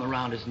one arm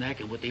around his neck,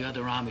 and with the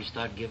other arm, he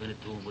started giving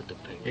it to him with the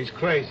pick. He's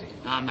crazy.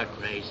 No, I'm not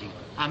crazy.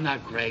 I'm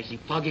not crazy.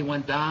 Puggy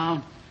went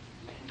down.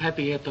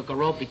 Peppy here took a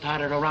rope. He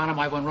tied it around him.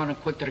 I went running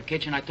quick to the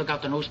kitchen. I took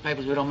out the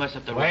newspapers. We don't mess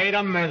up the rope. Wait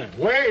a minute.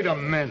 Wait a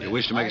minute. You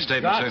wish to make a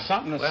statement, got sir?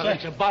 Something to Well, say.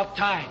 it's about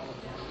time.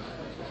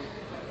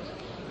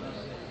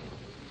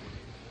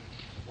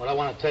 What I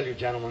want to tell you,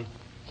 gentlemen,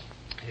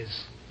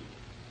 is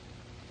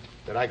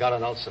that I got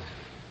an ulcer.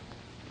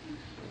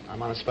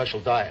 I'm on a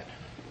special diet.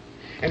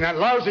 In that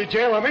lousy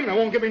jail I'm in, they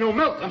won't give me no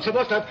milk. I'm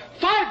supposed to have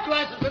 5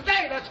 glasses a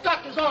day. That's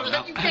doctor's orders.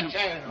 Now, you get your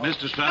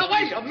Mr. Strauss. Now,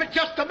 wait a minute,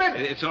 just a minute.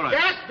 It's all right. They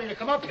asked me to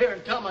come up here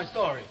and tell my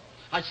story.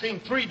 I've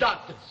seen 3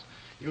 doctors.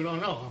 You don't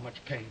know how much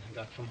pain I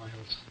got from my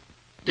ulcer.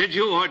 Did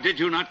you or did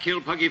you not kill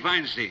Puggy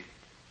Feinstein?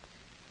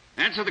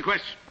 Answer the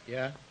question.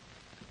 Yeah?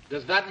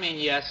 Does that mean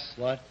yes?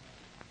 What?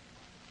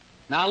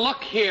 Now,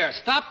 look here.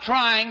 Stop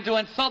trying to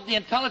insult the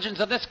intelligence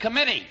of this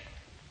committee.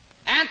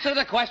 Answer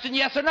the question,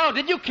 yes or no.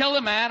 Did you kill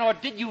the man or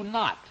did you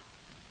not?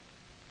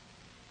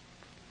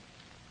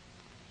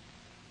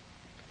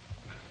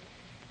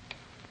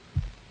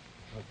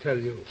 I'll tell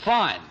you.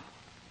 Fine.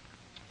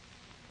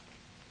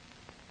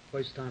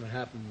 First time it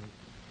happened,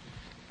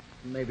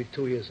 maybe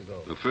 2 years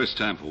ago. The first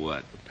time for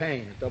what? The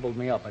pain, it doubled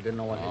me up. I didn't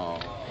know what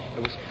it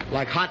was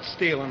like hot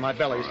steel in my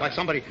belly. It's like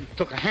somebody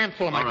took a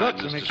handful of my All right,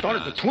 guts and they Mr. started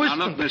to Strauss. twist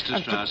Now, look, them.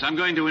 Mr. Strauss, I'm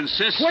going to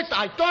insist. Twist?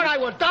 I thought I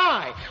would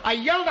die. I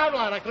yelled out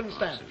loud. I couldn't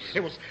stand it. It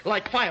was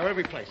like fire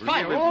every place.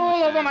 Fire Remember,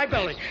 all Mr. over my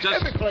belly. Just-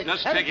 every place.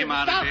 just Every take him place.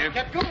 out of Stop. here. It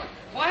kept going.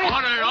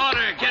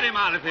 Order. Get him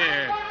out of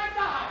here.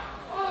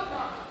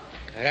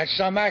 That's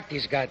some act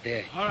he's got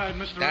there. All right,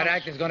 Mr. That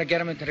Ellis. act is going to get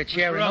him into the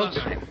chair Mr. in no Ellis.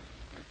 time.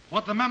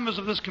 What the members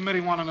of this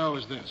committee want to know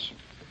is this.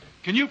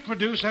 Can you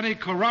produce any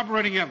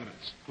corroborating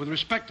evidence with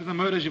respect to the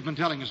murders you've been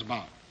telling us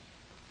about?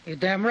 You're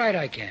damn right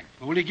I can.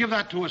 Well, will you give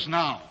that to us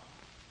now?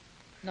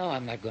 No,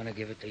 I'm not going to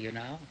give it to you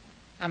now.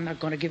 I'm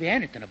not going to give you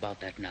anything about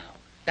that now.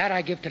 That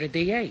I give to the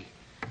DA.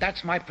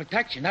 That's my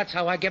protection. That's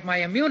how I get my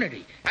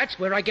immunity. That's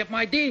where I get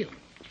my deal.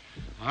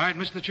 All right,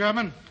 Mr.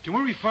 Chairman, can we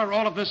refer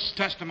all of this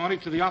testimony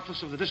to the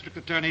office of the district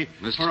attorney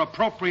for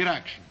appropriate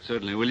action?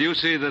 Certainly. Will you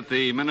see that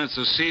the minutes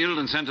are sealed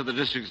and sent to the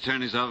district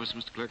attorney's office,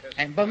 Mr. Clerk?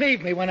 And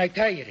believe me when I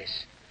tell you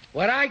this,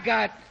 what I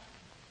got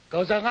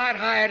goes a lot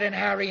higher than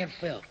Harry and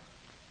Phil.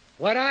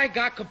 What I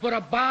got could put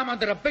a bomb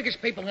under the biggest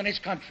people in this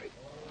country.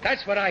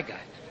 That's what I got.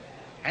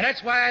 And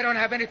that's why I don't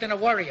have anything to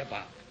worry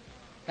about.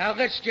 Now,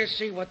 let's just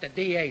see what the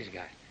DA's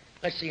got.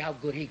 Let's see how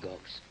good he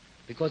goes.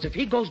 Because if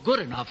he goes good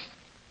enough,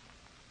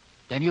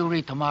 then you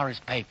read tomorrow's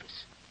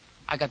papers.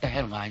 I got the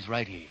headlines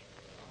right here.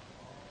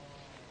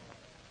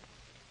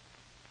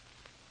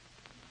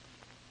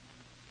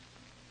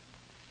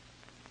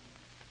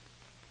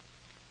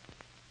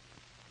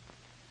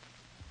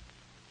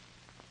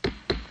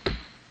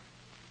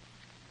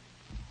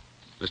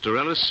 Mr.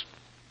 Reles,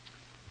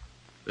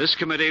 this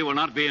committee will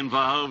not be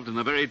involved in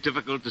the very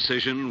difficult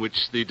decision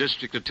which the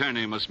district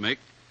attorney must make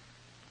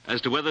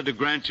as to whether to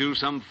grant you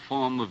some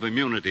form of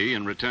immunity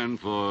in return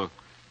for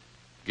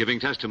giving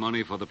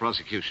testimony for the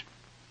prosecution.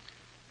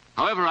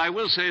 However, I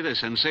will say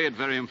this, and say it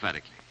very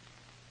emphatically,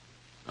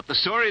 that the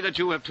story that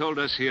you have told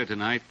us here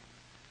tonight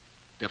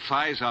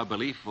defies our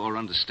belief or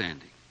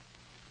understanding.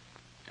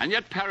 And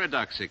yet,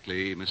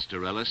 paradoxically, Mr.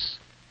 Reles,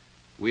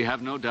 we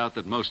have no doubt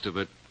that most of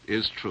it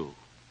is true.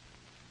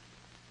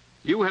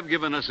 You have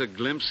given us a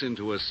glimpse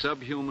into a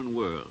subhuman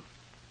world,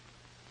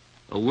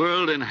 a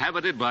world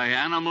inhabited by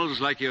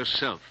animals like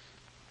yourself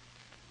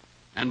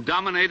and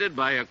dominated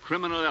by a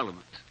criminal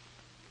element,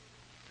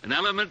 an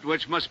element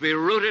which must be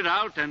rooted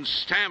out and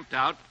stamped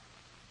out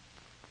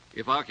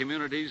if our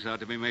communities are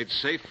to be made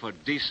safe for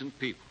decent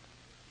people.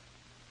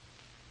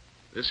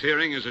 This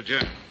hearing is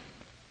adjourned.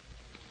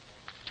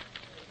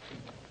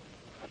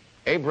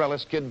 Abe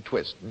Reles, Kid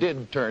Twist,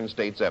 did turn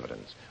state's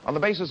evidence. On the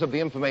basis of the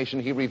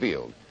information he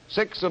revealed,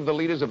 6 of the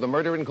leaders of the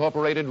Murder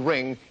Incorporated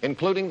ring,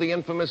 including the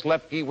infamous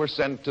Lepke, were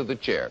sent to the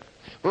chair.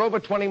 For over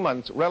 20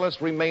 months, Reles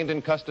remained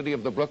in custody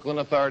of the Brooklyn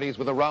authorities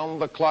with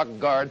around-the-clock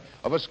guard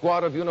of a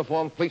squad of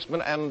uniformed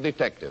policemen and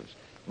detectives.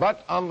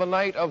 But on the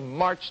night of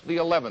March the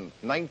 11th,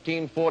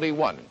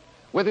 1941,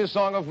 with his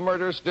song of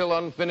murder still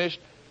unfinished,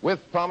 with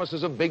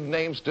promises of big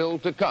names still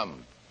to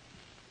come,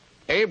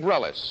 Abe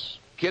Reles,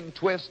 Kid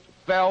Twist,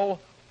 fell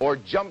or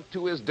jumped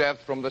to his death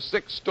from the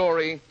 6th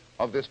story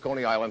of this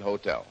Coney Island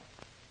hotel.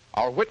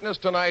 Our witness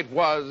tonight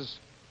was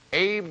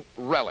Abe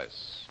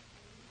Reles.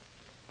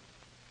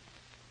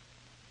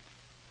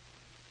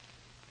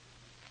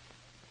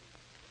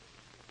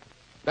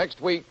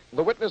 Next week,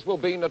 the witness will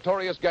be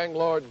notorious gang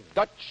lord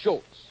Dutch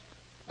Schultz.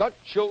 Dutch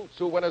Schultz,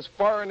 who went as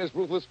far in his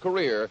ruthless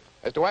career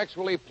as to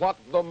actually plot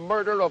the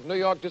murder of New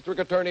York District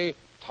Attorney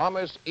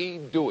Thomas E.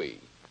 Dewey.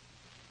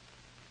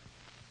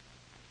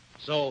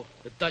 So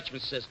the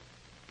Dutchman says,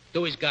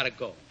 Dewey's got to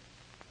go.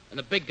 And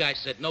the big guy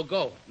said, no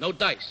go, no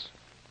dice.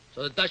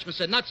 So the Dutchman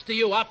said, nuts to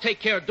you, I'll take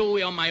care of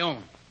Dewey on my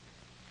own.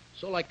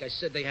 So like I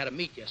said, they had a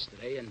meet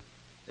yesterday, and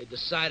they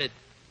decided,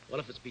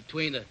 well, if it's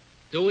between the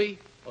Dewey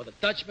or the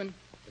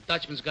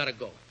Dutchman's got to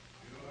go.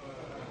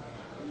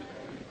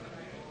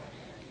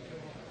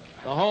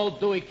 The whole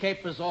Dewey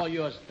caper's all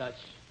yours, Dutch.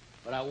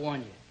 But I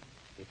warn you,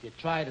 if you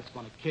try it, it's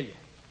going to kill you.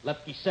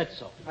 Lepke said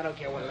so. I don't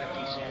care what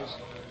Lepke says.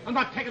 I'm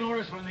not taking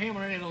orders from him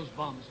or any of those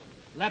bums.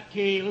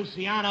 Lepke,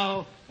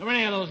 Luciano, or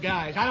any of those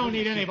guys. I don't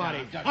need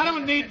anybody. I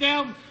don't need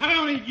them, and I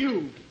don't need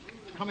you.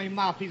 How many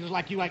mouthpieces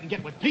like you I can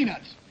get with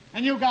peanuts?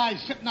 And you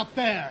guys sitting up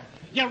there,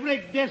 you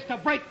rigged this to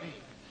break me.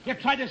 You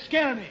tried to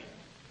scare me.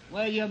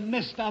 Well, you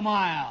missed a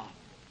mile.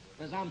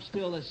 Because I'm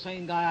still the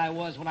same guy I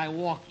was when I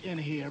walked in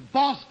here.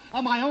 Boss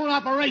of my own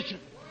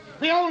operation.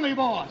 The only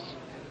boss.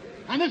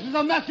 And this is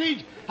a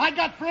message I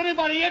got for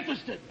anybody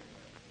interested.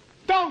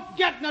 Don't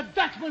get in the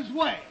Dutchman's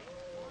way.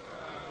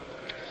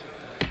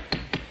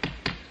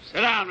 Sit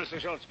down, Mr.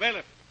 Schultz.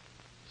 Bailiff.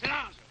 Sit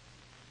down, sir.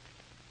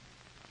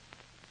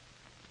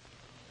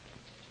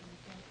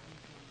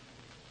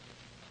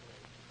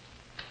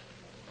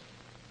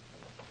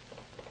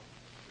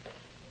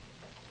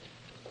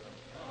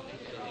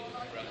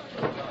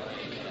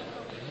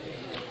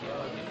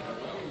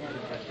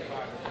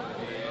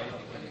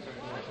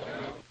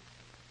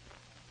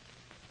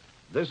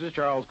 This is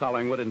Charles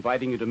Collingwood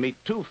inviting you to meet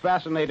 2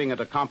 fascinating and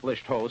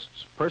accomplished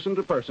hosts, person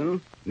to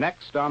person,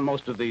 next on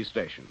most of these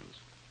stations.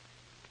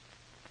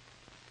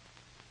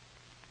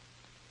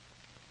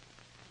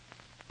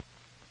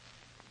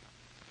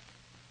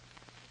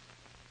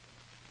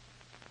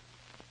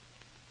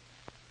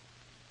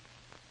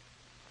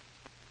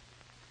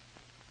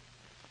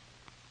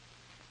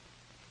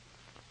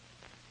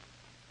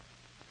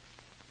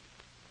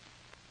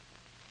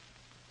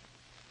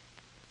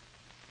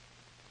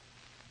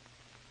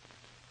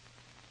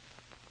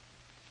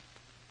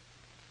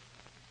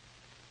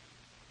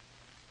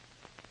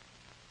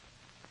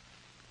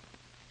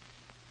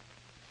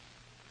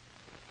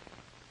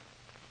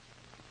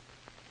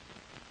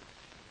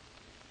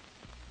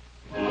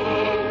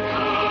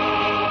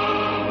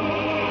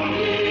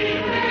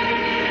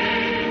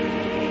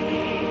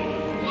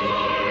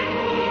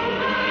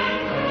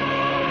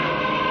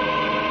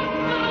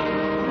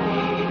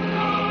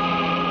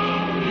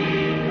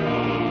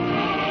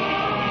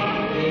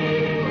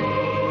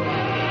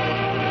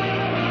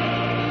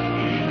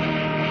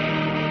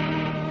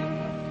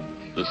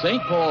 The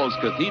St. Paul's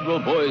Cathedral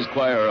Boys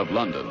Choir of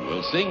London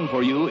will sing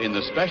for you in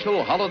the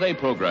special holiday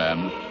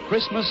program,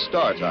 Christmas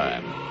Star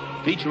Time,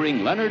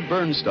 featuring Leonard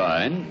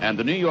Bernstein and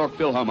the New York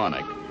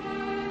Philharmonic,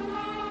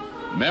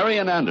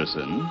 Marian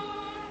Anderson,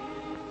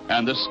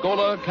 and the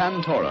Schola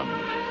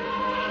Cantorum.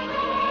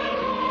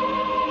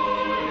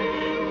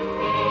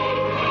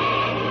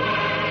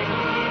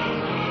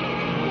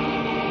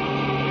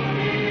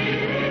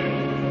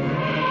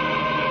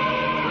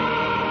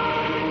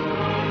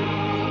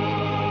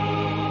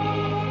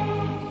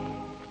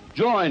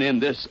 Join in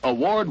this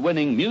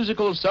award-winning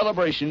musical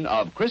celebration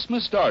of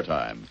Christmas Star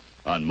Time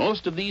on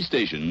most of these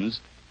stations.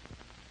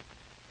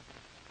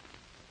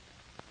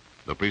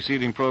 The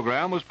preceding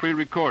program was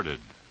pre-recorded.